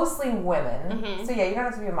it's mostly women. So yeah, you don't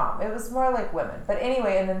have to be a mom. It was more like women, but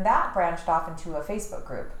anyway, and then that branched off into a Facebook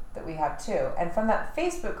group that we have too, and from that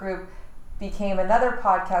Facebook group became another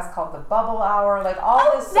podcast called the Bubble Hour. Like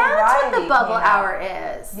all this variety. That's what the Bubble Hour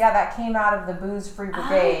is. Yeah, that came out of the Booze Free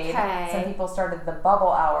Brigade. Okay. Some people started the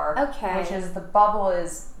Bubble Hour. Okay. Which is, the bubble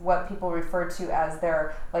is what people refer to as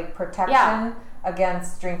their like protection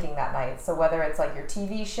against drinking that night. So whether it's like your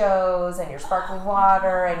TV shows and your sparkling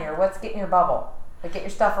water and your what's getting your bubble. Like get your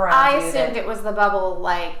stuff around I you. assumed it was the bubble,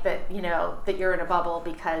 like that, you know, that you're in a bubble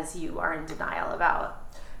because you are in denial about.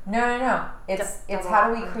 No. It's how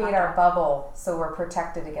do we create our bubble so we're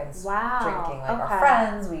protected against drinking. Like our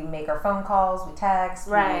friends, we make our phone calls, we text,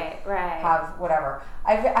 we have whatever.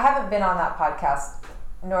 I haven't been on that podcast,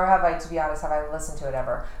 nor have I, to be honest, have I listened to it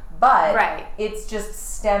ever. But it's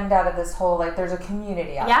just stemmed out of this whole, like, there's a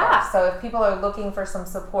community out there. So if people are looking for some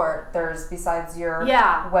support, there's, besides your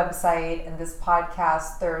website and this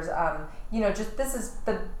podcast, there's, you know, just this is,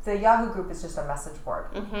 the Yahoo group is just a message board.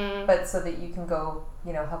 But so that you can go,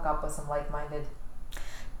 you know, hook up with some like-minded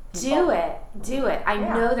people. Do it. I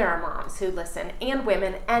know there are moms who listen, and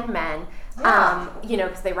women and men, you know,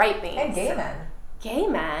 because they write me. And gay men. Gay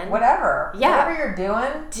men. Whatever. Yeah. Whatever you're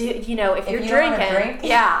doing. You know, if you're drinking,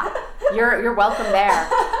 you're welcome there.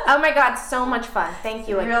 Oh my God, so much fun. Thank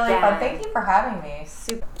you again. Really fun. Thank you for having me.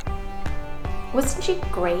 Super. Wasn't she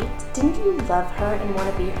great? Didn't you love her and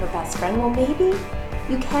want to be her best friend? Well, maybe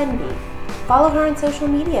you can be. Follow her on social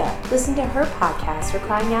media. Listen to her podcast, Her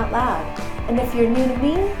Crying Out Loud. And if you're new to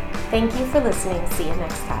me, thank you for listening. See you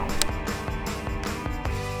next time.